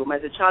in that room.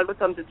 As a child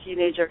becomes a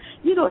teenager,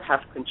 you don't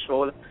have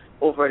control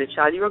over the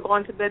child. You're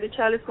going to bed, the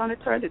child is going to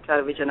turn the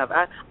television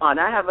on.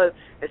 I have a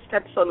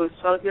stepson who's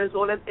 12 years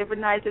old, and every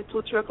night at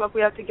 2, 3 o'clock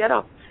we have to get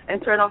up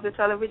and turn off the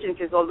television,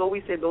 because although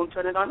we say don't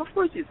turn it on, of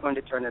course he's going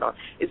to turn it on.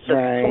 It's just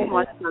too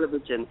much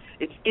television.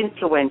 It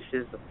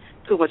influences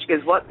too much,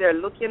 because what they're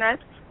looking at,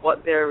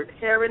 what they're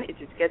hearing, it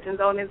is getting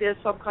down in their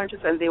subconscious,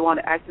 and they want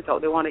to act it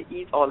out. They want to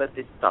eat all of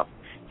this stuff.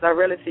 So I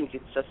really think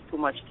it's just too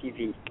much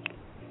TV.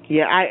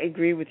 Yeah, I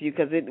agree with you,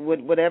 because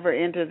whatever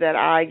enters that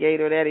eye gate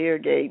or that ear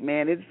gate,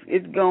 man,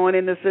 it's going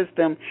in the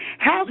system.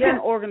 How can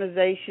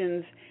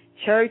organizations,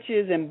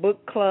 churches, and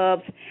book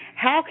clubs,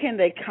 how can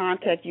they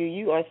contact you?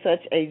 You are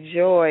such a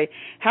joy.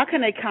 How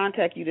can they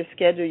contact you to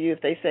schedule you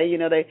if they say,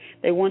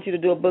 they want you to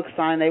do a book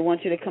signing, they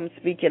want you to come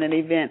speak at an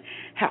event?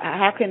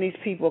 How can these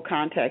people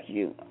contact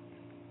you?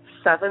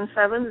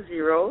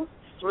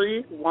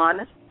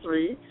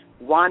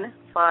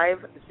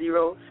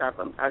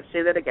 770-313-1507. I'll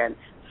say that again.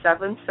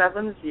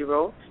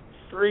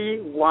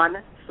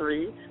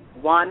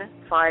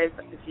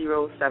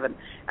 770-313-1507.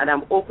 And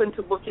I'm open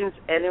to bookings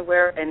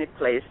anywhere, any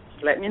place.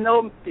 Let me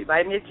know.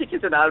 Buy me a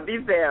ticket and I'll be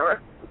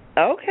there.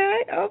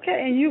 Okay.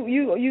 And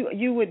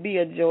you would be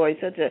a joy,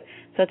 such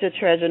a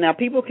treasure. Now,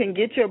 people can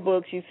get your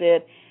books, you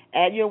said,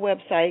 at your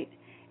website,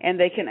 and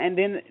they can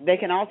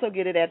also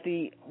get it at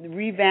the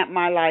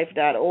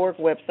revampmylife.org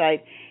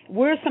website.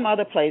 Where's some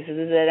other places?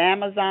 Is it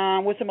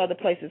Amazon? Where some other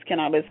places can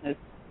our listeners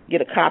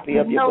get a copy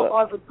of your book? No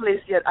other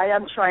place yet. I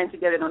am trying to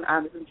get it on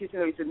Amazon.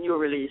 It's a new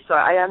release, so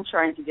I am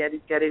trying to get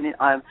it in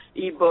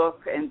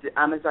ebook and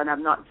Amazon.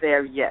 I'm not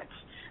there yet.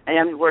 I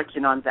am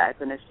working on that,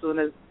 and as soon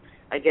as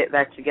I get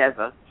that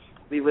together,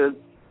 we will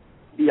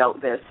be out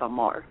there some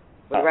more.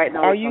 But right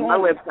now, it's on my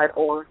website,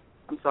 or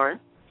I'm sorry.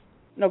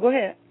 No, go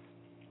ahead.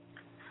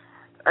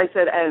 I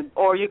said,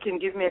 or you can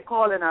give me a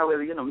call and I will,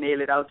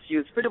 mail it out to you.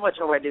 It's pretty much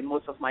how I did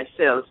most of my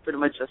sales, pretty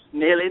much just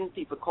mailing,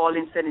 people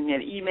calling, sending me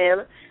an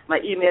email.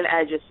 My email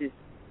address is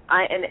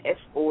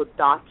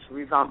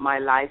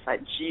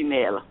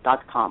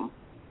info.revampmylife@gmail.com.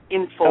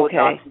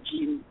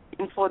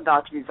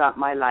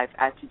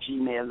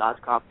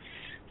 info.revampmylife@gmail.com.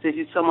 So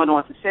if someone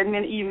wants to send me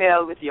an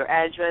email with your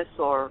address,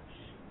 or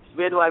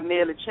where do I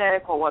mail a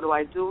check, or what do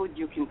I do,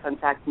 you can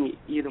contact me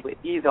either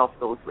of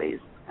those ways,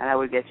 and I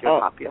will get you a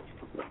copy of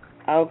the book.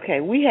 Okay,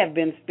 we have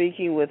been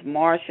speaking with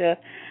Marsha.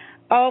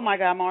 Oh my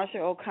God, Marsha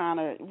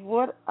O'Connor!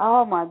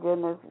 Oh my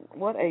goodness,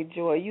 what a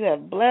joy! You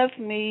have blessed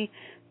me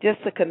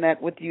just to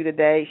connect with you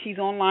today. She's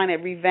online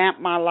at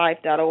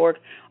revampmylife.org,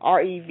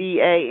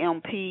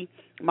 REVAMP,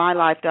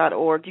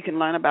 mylife.org. You can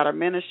learn about her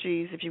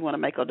ministries if you want to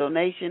make a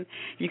donation.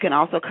 You can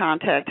also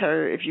contact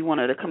her if you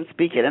wanted to come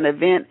speak at an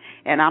event,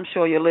 and I'm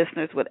sure your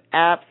listeners would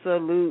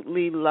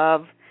absolutely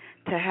love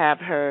to have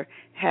her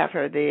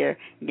there.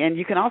 And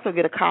you can also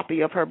get a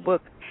copy of her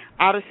book,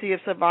 Odyssey of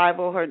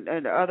Survival. Her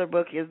other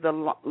book is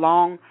The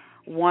Long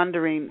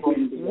Wandering.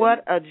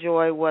 What a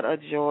joy, what a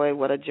joy,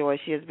 what a joy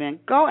she has been.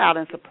 Go out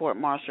and support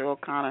Marsha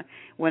O'Connor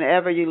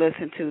whenever you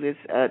listen to this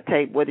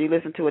tape, whether you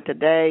listen to it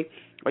today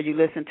or you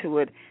listen to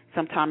it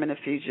sometime in the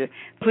future.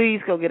 Please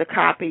go get a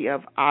copy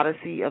of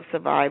Odyssey of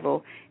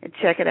Survival and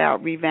check it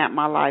out,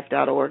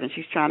 revampmylife.org. And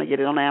she's trying to get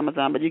it on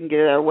Amazon, but you can get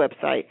it at her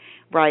website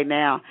right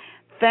now.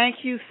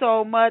 Thank you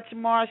so much,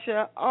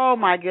 Marsha. Oh,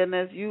 my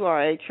goodness, you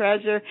are a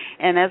treasure.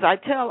 And as I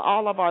tell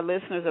all of our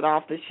listeners at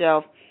Off the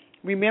Shelf,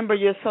 remember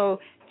you're so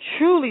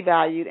truly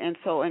valued and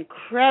so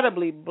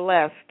incredibly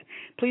blessed.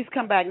 Please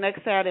come back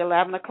next Saturday,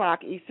 11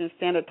 o'clock Eastern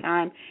Standard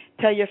Time.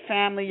 Tell your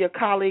family, your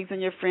colleagues,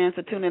 and your friends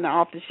to tune in to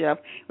Off the Shelf.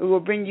 We will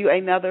bring you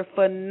another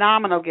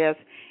phenomenal guest.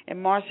 And,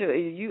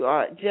 Marsha, you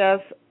are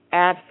just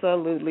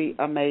absolutely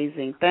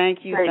amazing. Thank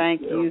you,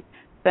 thank you.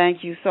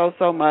 Thank you so,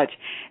 so much.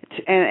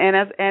 And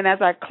as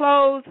I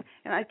close,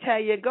 and I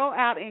tell you, go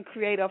out and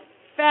create a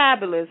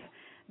fabulous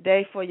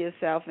day for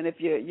yourself. And if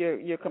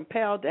you're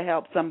compelled to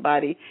help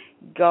somebody,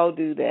 go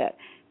do that.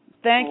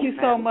 Thank you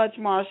so much,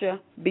 Marsha.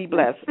 Be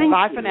blessed.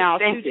 Bye for now.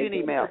 I'll shoot you an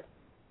email.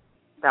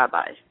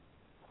 Bye-bye.